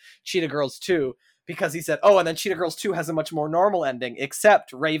of Cheetah Girls 2 because he said, oh, and then Cheetah Girls 2 has a much more normal ending,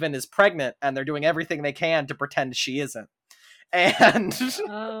 except Raven is pregnant and they're doing everything they can to pretend she isn't. And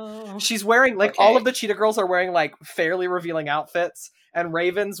she's wearing, like, all of the Cheetah Girls are wearing, like, fairly revealing outfits, and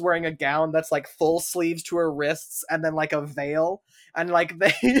Raven's wearing a gown that's, like, full sleeves to her wrists and then, like, a veil. And, like,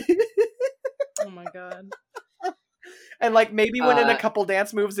 they... Oh, my God. And, like, maybe when in a couple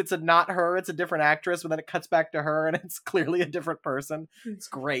dance moves, it's not her, it's a different actress, but then it cuts back to her, and it's clearly a different person. It's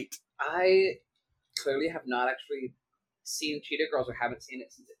great. I clearly have not actually seen Cheetah Girls or haven't seen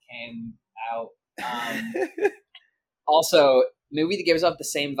it since it came out. Also, movie that gives off the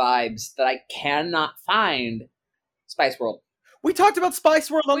same vibes that I cannot find, Spice World. We talked about Spice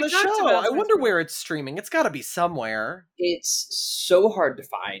World on We the talked show. about I Spice wonder World. where it's streaming. It's got to be somewhere. It's so hard to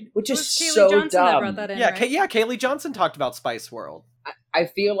find, which It is was Kaylee so Johnson that dumb. brought that in, Yeah, right? Kaylee Johnson talked about Spice World. I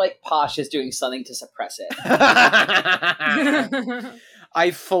feel like Posh is doing something to suppress it.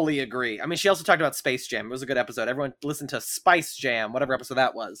 I fully agree. I mean, she also talked about Space Jam. It was a good episode. Everyone listen to Spice Jam, whatever episode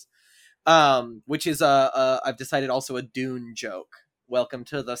that was. Which is I've decided also a Dune joke. Welcome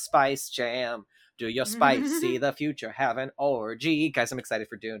to the Spice Jam. Do your spice see the future? Have an orgy. Guys, I'm excited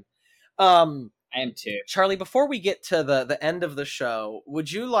for Dune. I am too. Charlie, before we get to the end of the show,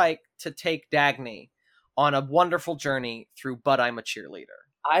 would you like to take Dagny on a wonderful journey through But I'm a Cheerleader?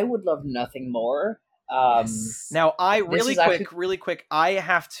 I would love nothing more. Now, really quick, I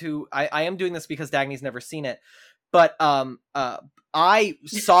am doing this because Dagny's never seen it, but I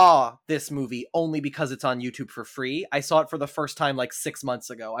saw this movie only because it's on YouTube for free. I saw it for the first time like 6 months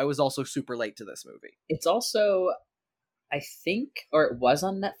ago. I was also super late to this movie. It's also, I think, or it was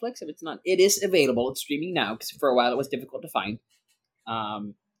on Netflix. If it's not, it is available. It's streaming now because for a while it was difficult to find.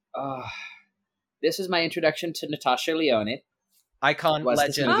 This is my introduction to Natasha Lyonne. Icon, Was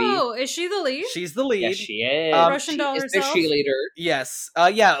this legend. movie- Oh, is she the lead? She's the lead. Yes, she is. Russian doll She is the herself? cheerleader. Yes.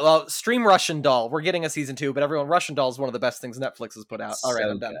 Yeah, well, stream Russian Doll. We're getting a season 2, but everyone, Russian Doll is one of the best things Netflix has put out. All right, So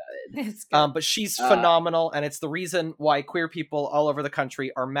I'm done. good. It's good. But she's phenomenal, and it's the reason why queer people all over the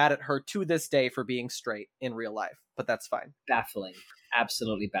country are mad at her to this day for being straight in real life. But that's fine. Baffling.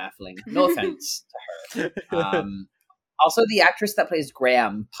 Absolutely baffling. No offense to her. Also, the actress that plays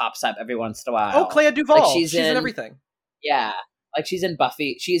Graham pops up every once in a while. Oh, Clea Duvall. Like, she's in everything. Yeah. Like, she's in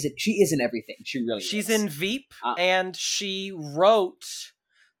Buffy. She is in everything. She really She's is. in Veep, and she wrote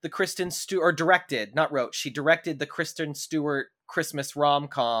the Kristen Stewart, or directed, not wrote, she directed the Kristen Stewart Christmas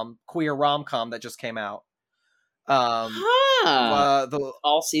rom-com, queer rom-com that just came out. The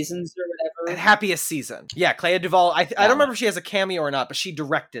All Seasons or whatever. Happiest Season. Yeah, Clea Duvall. I don't remember if she has a cameo or not, but she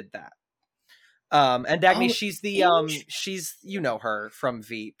directed that. And Dagny, Oh, she's she's, you know her from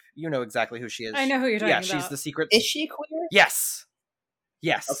Veep. You know exactly who she is. I know who you're talking about. Yeah, she's the secret. Is she queer? Yes.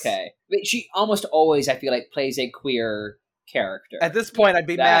 Yes. Okay. But she almost always, I feel like, plays a queer character. At this point, I'd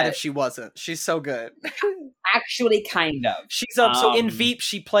be mad if she wasn't. She's so good. Actually, kind of. She's so in Veep,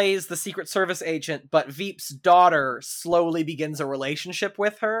 she plays the Secret Service agent, but Veep's daughter slowly begins a relationship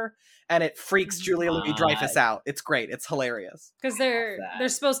with her, and it freaks Julia Louis-Dreyfus out. It's great. It's hilarious. Because they're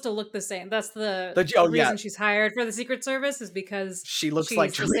supposed to look the same. That's the reason yeah. she's hired for the Secret Service, is because she looks she's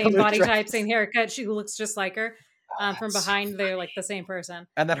like the Julia same body Louis-Dreyfus. type, same haircut. She looks just like her. From behind, they're like the same person.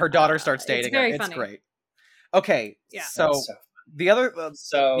 And then her daughter starts dating her. It's great. Okay, yeah. So the other,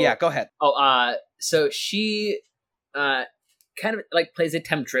 yeah, go ahead. So she, kind of like plays a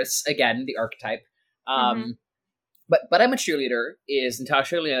temptress again, the archetype. But I'm a Cheerleader is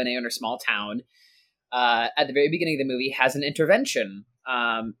Natasha Lyonne in her small town. At the very beginning of the movie, has an intervention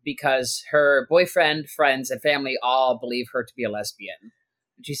because her boyfriend, friends, and family all believe her to be a lesbian.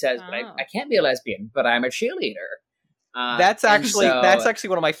 And she says, "But I can't be a lesbian, but I'm a cheerleader." That's actually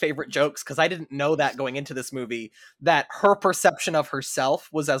one of my favorite jokes, because I didn't know that going into this movie, that her perception of herself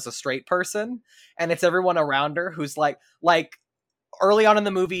was as a straight person, and it's everyone around her who's like early on in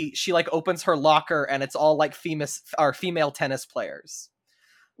the movie, she like opens her locker and it's all like female tennis players.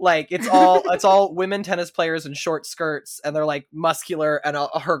 Like it's all women tennis players in short skirts, and they're like muscular, and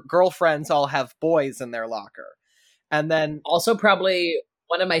her girlfriends all have boys in their locker. And then also probably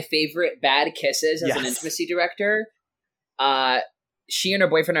one of my favorite bad kisses as an intimacy director. She and her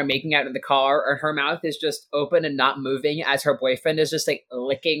boyfriend are making out in the car, and her mouth is just open and not moving as her boyfriend is just like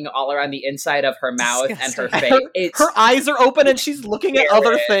licking all around the inside of her mouth and her face. Her eyes are open and she's looking at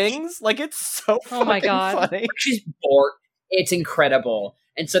other things. Like, it's so funny. She's bored. It's incredible.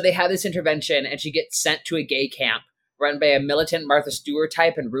 And so they have this intervention, and she gets sent to a gay camp run by a militant Martha Stewart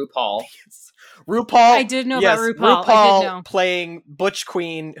type and RuPaul. RuPaul. I did know about RuPaul. I did know. Playing Butch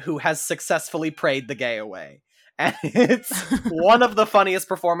Queen, who has successfully prayed the gay away. And it's one of the funniest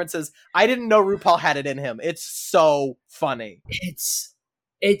performances. I didn't know RuPaul had it in him. It's so funny. It's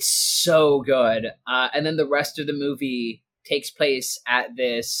so good. And then the rest of the movie takes place at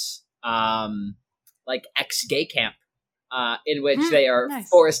this like ex-gay camp in which they are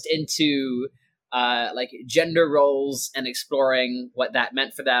forced into like gender roles and exploring what that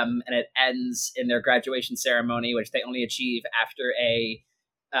meant for them. And it ends in their graduation ceremony, which they only achieve after a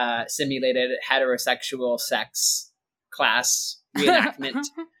simulated heterosexual sex class reenactment.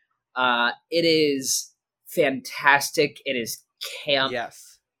 It is fantastic. It is camp.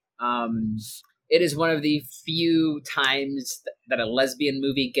 Yes. It is one of the few times that a lesbian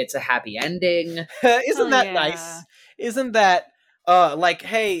movie gets a happy ending. Isn't that nice? Isn't that like,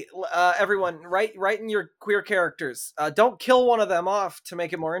 hey, everyone, write in your queer characters. Don't kill one of them off to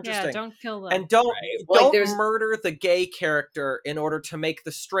make it more interesting. Yeah, don't kill them. And don't murder the gay character in order to make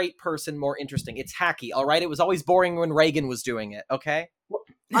the straight person more interesting. It's hacky, all right? It was always boring when Reagan was doing it, okay? Well,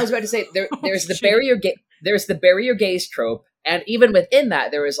 I was about to say, there's the bury your gays trope, and even within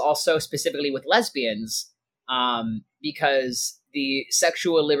that, there is also specifically with lesbians, because the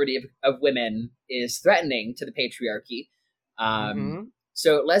sexual liberty of women is threatening to the patriarchy.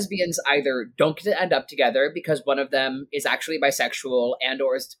 So lesbians either don't get to end up together because one of them is actually bisexual and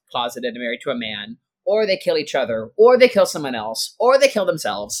or is closeted and married to a man, or they kill each other, or they kill someone else, or they kill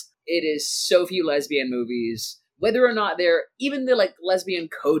themselves. It is so few lesbian movies, whether or not they're even the like lesbian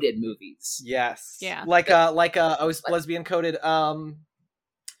coded movies. Yes. Yeah. I was lesbian coded.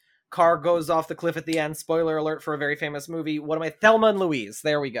 Car goes off the cliff at the end. Spoiler alert for a very famous movie. Thelma and Louise.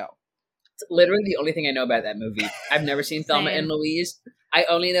 There we go. It's literally the only thing I know about that movie. I've never seen Thelma and Louise. I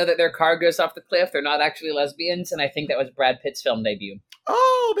only know that their car goes off the cliff. They're not actually lesbians, and I think that was Brad Pitt's film debut.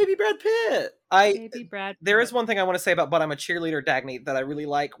 Oh, baby Brad Pitt! There is one thing I want to say about But I'm a Cheerleader, Dagny, that I really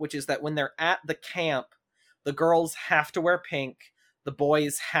like, which is that when they're at the camp, the girls have to wear pink, the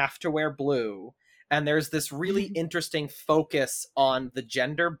boys have to wear blue, and there's this really interesting focus on the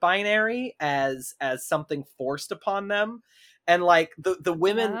gender binary as something forced upon them. And like the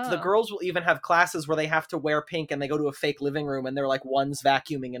women, the girls will even have classes where they have to wear pink, and they go to a fake living room, and they're like, one's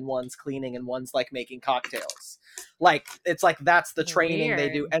vacuuming and one's cleaning and one's like making cocktails. Like, it's like, that's the training they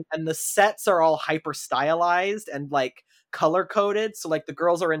do. And the sets are all hyper stylized and like color coded. So like the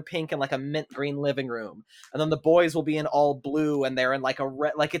girls are in pink in like a mint green living room, and then the boys will be in all blue, and they're in like a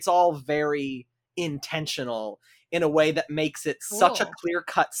red, like it's all very intentional in a way that makes it such a clear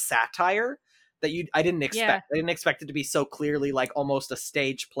cut satire that I didn't expect. Yeah. I didn't expect it to be so clearly like almost a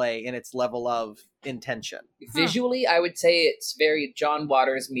stage play in its level of intention. Visually, I would say it's very John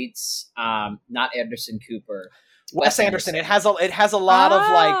Waters meets not Anderson Cooper. Wes Anderson. It has a lot of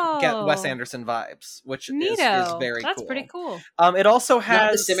like get Wes Oh. Anderson vibes, which is Neato. very That's cool. pretty cool. It also Not the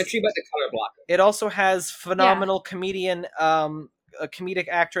has symmetry, but the color block. It also has phenomenal comedian, a comedic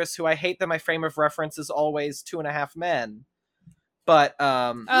actress who I hate that my frame of reference is always 2.5 Men. But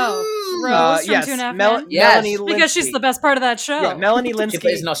Rose from yes, 2.5 Mel- Men? Yes. Melanie Linsky. Because she's the best part of that show. Yeah, Melanie She Linsky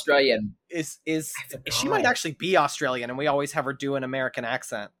plays an Australian. is forgot. she might actually be Australian, and we always have her do an American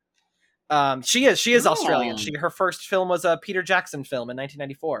accent. She is Australian. Oh. Her first film was a Peter Jackson film in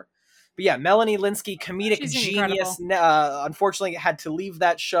 1994. But yeah, Melanie Linsky, comedic She's genius. Unfortunately, had to leave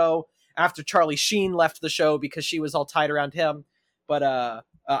that show after Charlie Sheen left the show because she was all tied around him. But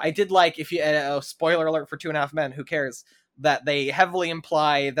I did like, if you spoiler alert for 2.5 Men, who cares? That they heavily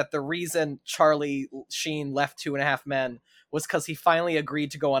imply that the reason Charlie Sheen left 2.5 Men was because he finally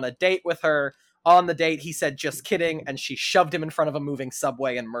agreed to go on a date with her. On the date, he said, "Just kidding," and she shoved him in front of a moving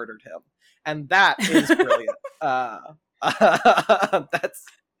subway and murdered him. And that is brilliant.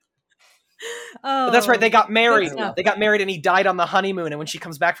 That's right. They got married. good stuff. They got married, and he died on the honeymoon. And when she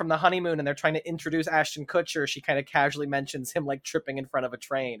comes back from the honeymoon, and they're trying to introduce Ashton Kutcher, she kind of casually mentions him like tripping in front of a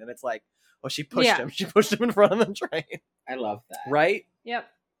train, and it's like, well, she pushed him. She pushed him in front of the train, I love that. right? Yep.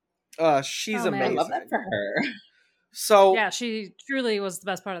 She's Oh, man. I amazing. love that for her. So Yeah, she truly was the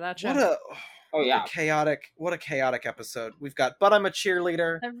best part of that show. Oh yeah. what a chaotic episode. We've got But I'm a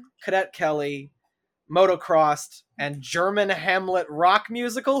Cheerleader, Um, Cadet Kelly, Motocrossed, and German Hamlet rock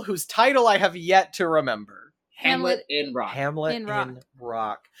musical whose title I have yet to remember. Hamlet in rock. Hamlet In in rock.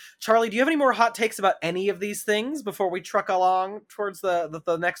 rock. Charlie, do you have any more hot takes about any of these things before we truck along towards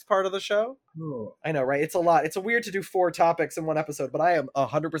the next part of the show? Ooh. I know, right? It's a lot. It's weird to do 4 topics in one episode, but I am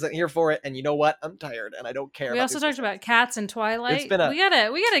 100% here for it. And you know what? I'm tired, and I don't care. We about also these talked things. about Cats and Twilight. It's been a- we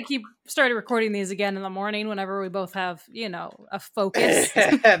gotta keep starting recording these again in the morning whenever we both have a focus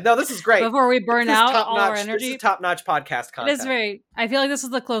No, this is great. before we burn This is out all our top-notch- energy. This is top-notch podcast It content. is very. I feel like this is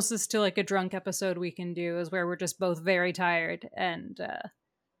the closest to like a drunk episode we can do, is where we're just both very tired and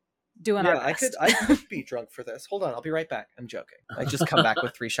doing our best. I could be drunk for this. Hold on, I'll be right back. I'm joking. I just come back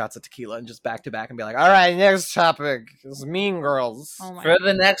with 3 shots of tequila and just back to back and be like, all right, next topic is Mean Girls. Oh my For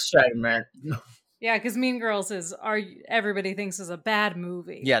the next segment. Yeah, because Mean Girls everybody thinks is a bad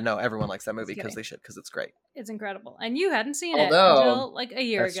movie. Yeah, no, everyone likes that movie Just because kidding. they should, because it's great. It's incredible, and you hadn't seen Although- it until like a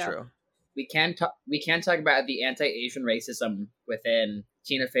year That's ago. true. We can talk about the anti-Asian racism within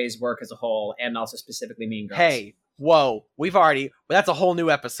Tina Fey's work as a whole, and also specifically Mean Girls. Hey, whoa, that's a whole new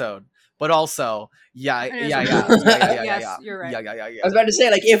episode. But also, yeah. Yes, you're right. I was about to say,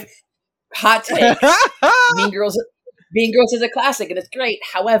 like, if hot takes, Mean Girls is a classic and it's great.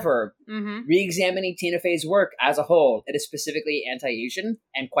 However, Mm-hmm. re-examining Tina Fey's work as a whole, it is specifically anti-Asian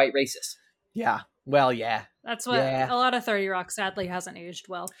and quite racist. Yeah. Well, yeah. That's what Yeah. a lot of 30 Rock sadly hasn't aged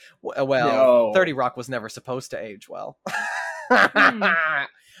well. Well, No. 30 Rock was never supposed to age well. Hmm.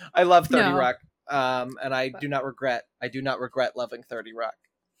 I love 30 No. Rock, and I do not regret loving 30 Rock.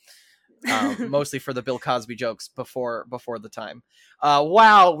 Mostly for the Bill Cosby jokes before the time.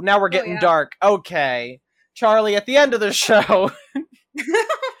 Wow, now we're getting yeah. dark. Okay, Charlie, at the end of the show,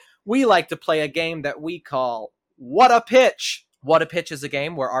 we like to play a game that we call What a Pitch. What a Pitch is a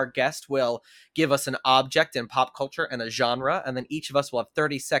game where our guest will give us an object in pop culture and a genre, and then each of us will have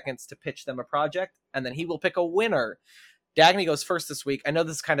 30 seconds to pitch them a project, and then he will pick a winner. Dagny goes first this week. I know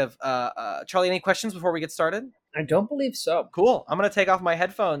this is kind of... Charlie, any questions before we get started? I don't believe so. Cool. I'm going to take off my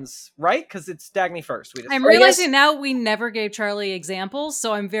headphones, right? Because it's Dagny first. I'm I realizing guess- now we never gave Charlie examples,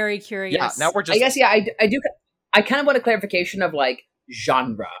 so I'm very curious. Yeah, now we're just... I guess, yeah, I do. I kind of want a clarification of, like,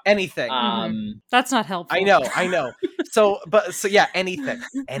 genre. anything. That's not helpful. I know. So yeah, anything.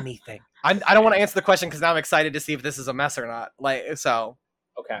 I don't want to answer the question because now I'm excited to see if this is a mess or not.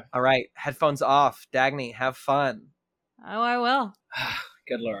 Okay. All right, headphones off. Dagny, have fun. Oh, I will.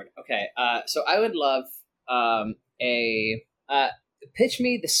 Good lord. Okay. So I would love pitch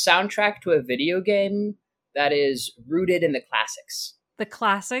me the soundtrack to a video game that is rooted in the classics. The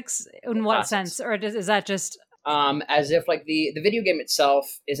classics? In what Classics. sense? Or is that just... As if like the video game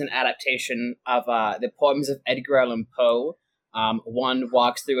itself is an adaptation of the poems of Edgar Allan Poe. One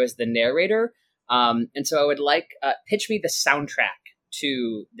walks through as the narrator. And so I would like pitch me the soundtrack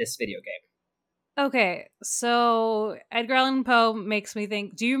to this video game. Okay, so Edgar Allan Poe makes me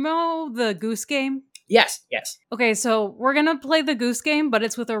think... Do you know the Goose Game? Yes. Okay, so we're gonna play the Goose Game, but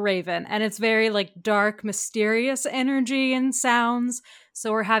it's with a raven, and it's very like dark, mysterious energy and sounds.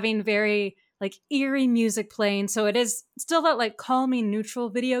 So we're having very like eerie music playing. So it is still that like calming, neutral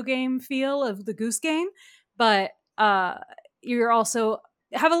video game feel of the Goose Game, but you're also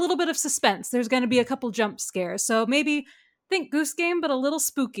have a little bit of suspense. There's gonna be a couple jump scares, so maybe think Goose Game, but a little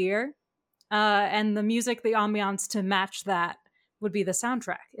spookier. and the music, the ambiance to match that would be the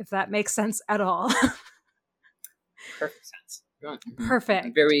soundtrack, if that makes sense at all. Perfect sense.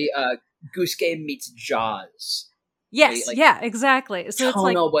 Perfect. Very Goose Game meets Jaws. Yes, like, yeah, exactly. So it's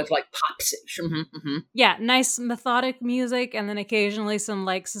like tonal with like pops. yeah, nice methodic music, and then occasionally some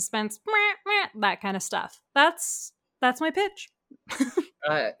like suspense, that kind of stuff. That's my pitch.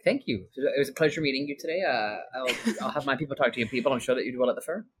 Thank you. It was a pleasure meeting you today. I'll have my people talk to you people. I'm sure that you do well at the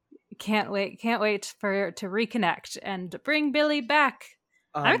firm. Can't wait to reconnect and bring Billy back.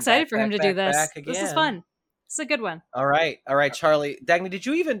 I'm excited for him to do this. This is fun. It's a good one. All right, Charlie. Dagny, did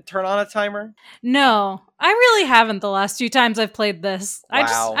you even turn on a timer? No, I really haven't the last few times I've played this.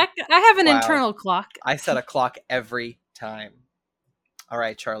 Wow. I have an internal clock. I set a clock every time. All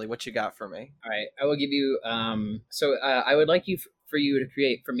right, Charlie, what you got for me? All right, I will give you. I would like for you to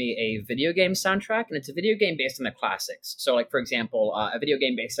create for me a video game soundtrack, and it's a video game based on the classics. So, like for example, a video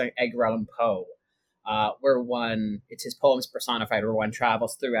game based on Edgar Allan Poe, where it's his poems personified, where one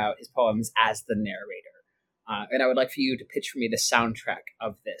travels throughout his poems as the narrator. And I would like for you to pitch for me the soundtrack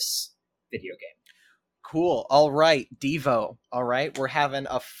of this video game. Cool. All right, Devo. All right, we're having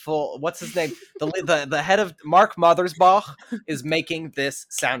a full. What's his name? The head of Mark Mothersbaugh is making this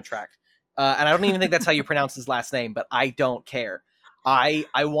soundtrack, and I don't even think that's how you pronounce his last name, but I don't care. I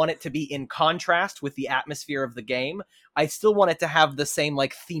want it to be in contrast with the atmosphere of the game. I still want it to have the same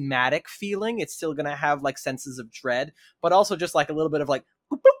like thematic feeling. It's still gonna have like senses of dread, but also just like a little bit of like.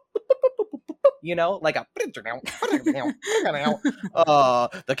 You know, like a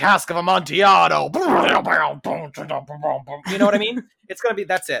the cask of Amontillado. You know what I mean? It's gonna be.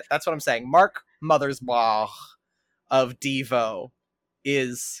 That's it. That's what I'm saying. Mark Mothersbaugh of Devo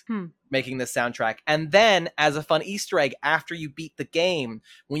is making this soundtrack, and then as a fun Easter egg, after you beat the game,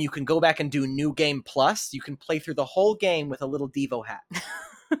 when you can go back and do New Game Plus, you can play through the whole game with a little Devo hat.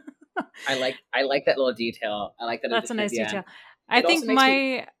 I like that little detail. I like that. That's a nice detail. I think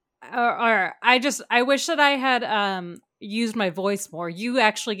I wish that I had used my voice more. You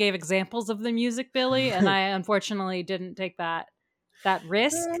actually gave examples of the music, Billy, and I unfortunately didn't take that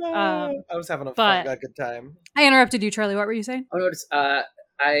risk. I was having a good time. I interrupted you, Charlie. What were you saying? Oh no, it's I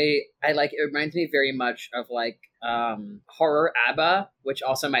like it. Reminds me very much of like horror ABBA, which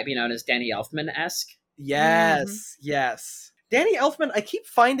also might be known as Danny Elfman-esque. Yes, yes. Danny Elfman. I keep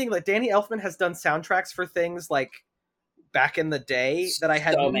finding that Danny Elfman has done soundtracks for things like back in the day that I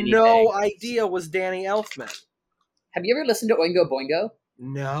had no idea was Danny Elfman. Have you ever listened to Oingo Boingo?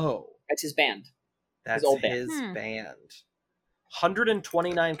 No. That's his band. That's his band.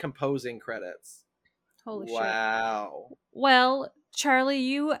 129 composing credits. Holy shit. Wow. Well, Charlie,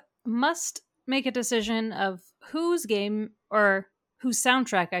 you must make a decision of whose game, or whose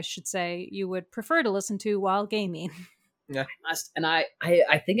soundtrack, I should say, you would prefer to listen to while gaming. Yeah. I must, and I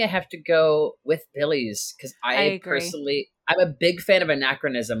think I have to go with Billy's because I personally, I'm a big fan of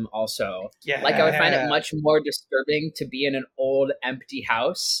Anachronism also. Yeah. Like I would find it much more disturbing to be in an old empty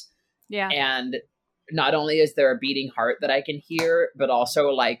house. Yeah. And not only is there a beating heart that I can hear, but also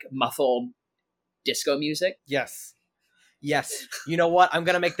like muffled disco music. Yes. Yes. You know what? I'm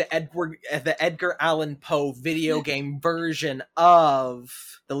going to make the Edgar Allan Poe video game version of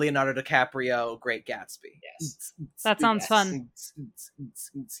the Leonardo DiCaprio Great Gatsby. Yes. That sounds fun.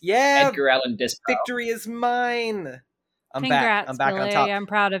 Yeah. Edgar Allan Dispro. Victory is mine. Congrats, I'm back Billy. on top. I'm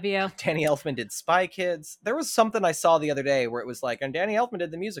proud of you. Danny Elfman did Spy Kids. There was something I saw the other day where it was like, and Danny Elfman did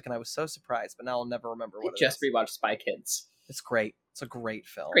the music, and I was so surprised, but now I'll never remember what it is. I just rewatched Spy Kids. It's great. It's a great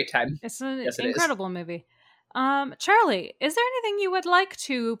film. Great time. It's an incredible movie. Charlie, is there anything you would like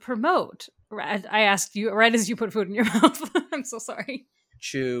to promote? I asked you right as you put food in your mouth. I'm so sorry.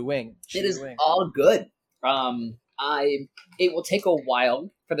 Chewing. It is all good. It will take a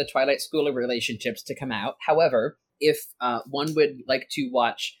while for the Twilight School of Relationships to come out. However, if one would like to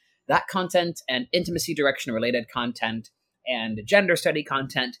watch that content and intimacy direction related content and gender study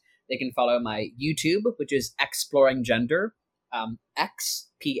content, they can follow my YouTube, which is Exploring Gender, XPLORING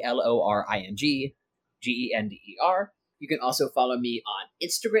GENDER. You can also follow me on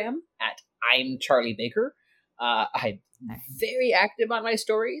Instagram at I'm Charlie Baker. I'm very active on my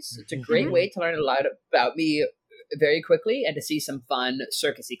stories. It's a great way to learn a lot about me very quickly and to see some fun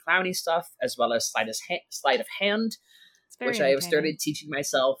circusy clowny stuff, as well as sleight of hand, which I have started teaching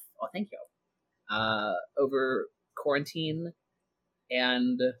myself. Oh, thank you. Over quarantine.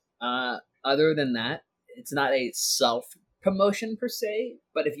 And other than that, it's not a self-promotion per se,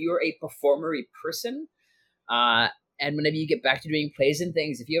 but if you're a performery person, and whenever you get back to doing plays and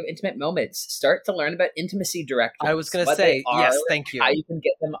things, if you have intimate moments, start to learn about intimacy directives. I was going to say, yes, thank you. How you can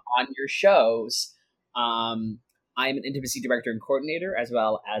get them on your shows. I'm an intimacy director and coordinator, as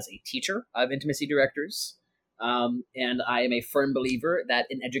well as a teacher of intimacy directors. And I am a firm believer that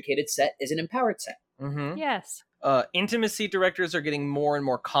an educated set is an empowered set. Mm-hmm. Yes. Intimacy directors are getting more and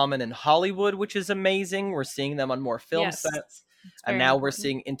more common in Hollywood, which is amazing. We're seeing them on more film Yes. sets. It's And very now we're important.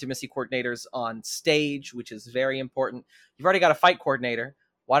 seeing intimacy coordinators on stage, which is very important. You've already got a fight coordinator.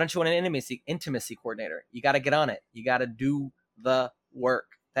 Why don't you want an intimacy coordinator? You got to get on it. You got to do the work.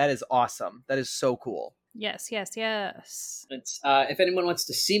 That is awesome. That is so cool. Yes. It's, if anyone wants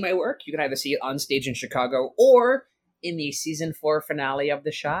to see my work, you can either see it on stage in Chicago or in the season 4 finale of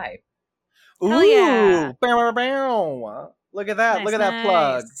The Chi. Hell Ooh, yeah. bow, bow, bow. Look at that. Look at that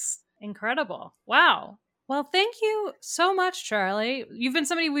plug. Incredible. Wow. Well, thank you so much, Charlie. You've been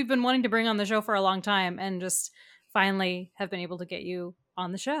somebody we've been wanting to bring on the show for a long time and just finally have been able to get you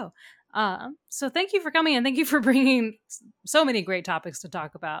on the show. So thank you for coming and thank you for bringing so many great topics to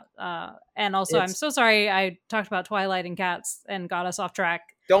talk about. And also, I'm so sorry I talked about Twilight and cats and got us off track.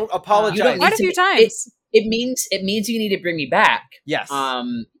 Don't apologize. You don't Quite a few times. It means you need to bring me back. Yes.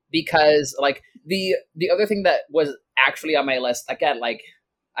 Because like the other thing that was actually on my list, again, like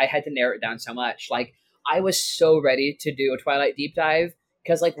I had to narrow it down so much. Like I was so ready to do a Twilight deep dive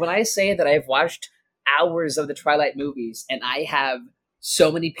because like when I say that I've watched hours of the Twilight movies and I have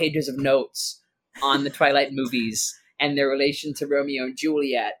so many pages of notes on the Twilight movies and their relation to Romeo and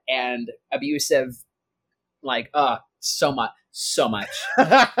Juliet and abusive, like, so much.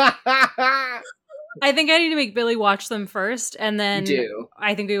 I think I need to make Billy watch them first, and then You do.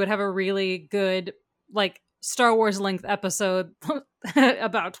 I think we would have a really good, like, Star Wars length episode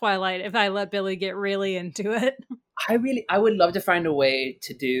about Twilight if I let Billy get really into it. I would love to find a way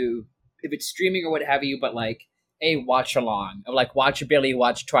to do, if it's streaming or what have you, but like a watch along of like watch Billy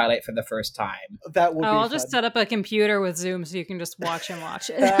watch Twilight for the first time. That would be I'll fun. just set up a computer with Zoom so you can just watch him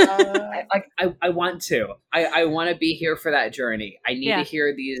watch it. I want to. I want to be here for that journey. I need to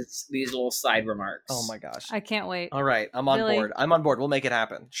hear these little side remarks. Oh my gosh. I can't wait. All right. I'm on Billy. board. I'm on board. We'll make it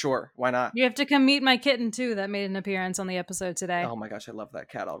happen. Sure. Why not? You have to come meet my kitten too that made an appearance on the episode today. Oh my gosh. I love that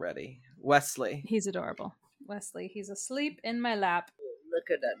cat already. Wesley. He's adorable. Wesley, he's asleep in my lap. Look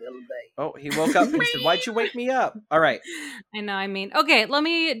at that little baby. Oh, he woke up and said, "Why'd you wake me up?" All right. I know, I mean. Okay, let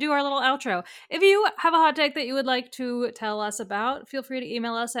me do our little outro. If you have a hot take that you would like to tell us about, feel free to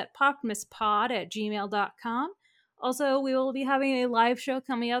email us at popmistpod@gmail.com. Also, we will be having a live show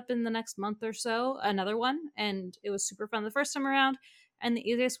coming up in the next month or so, another one, and it was super fun the first time around. And the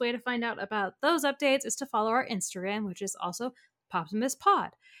easiest way to find out about those updates is to follow our Instagram, which is also popmistpod.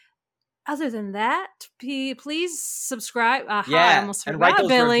 Other than that, please subscribe. I almost and write forgot, those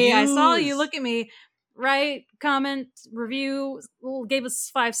Billy. I saw reviews. you. Look at me. Write, comment, review, give us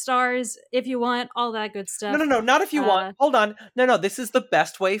 5 stars if you want, all that good stuff. No, not if you want. Hold on. No, this is the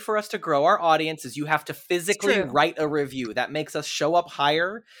best way for us to grow our audience is you have to physically true. write a review. That makes us show up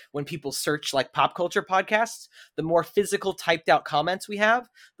higher when people search like pop culture podcasts. The more physical typed out comments we have,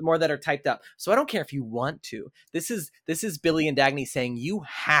 the more that are typed up. So I don't care if you want to. This is Billy and Dagny saying you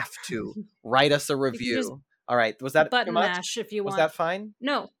have to write us a review. All right. Was that button too much? mash if you Was want. that fine?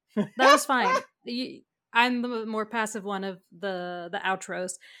 No, that was fine. I'm the more passive one of the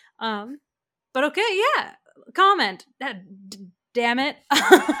outros. But okay, yeah. Comment. Damn it.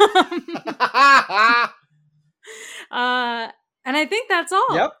 And I think that's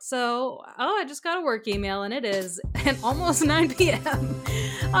all. Yep. So, I just got a work email and it is almost 9 p.m.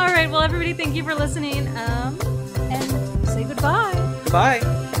 All right. Well, everybody, thank you for listening. And say goodbye. Bye.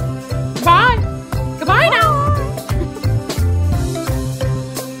 Bye.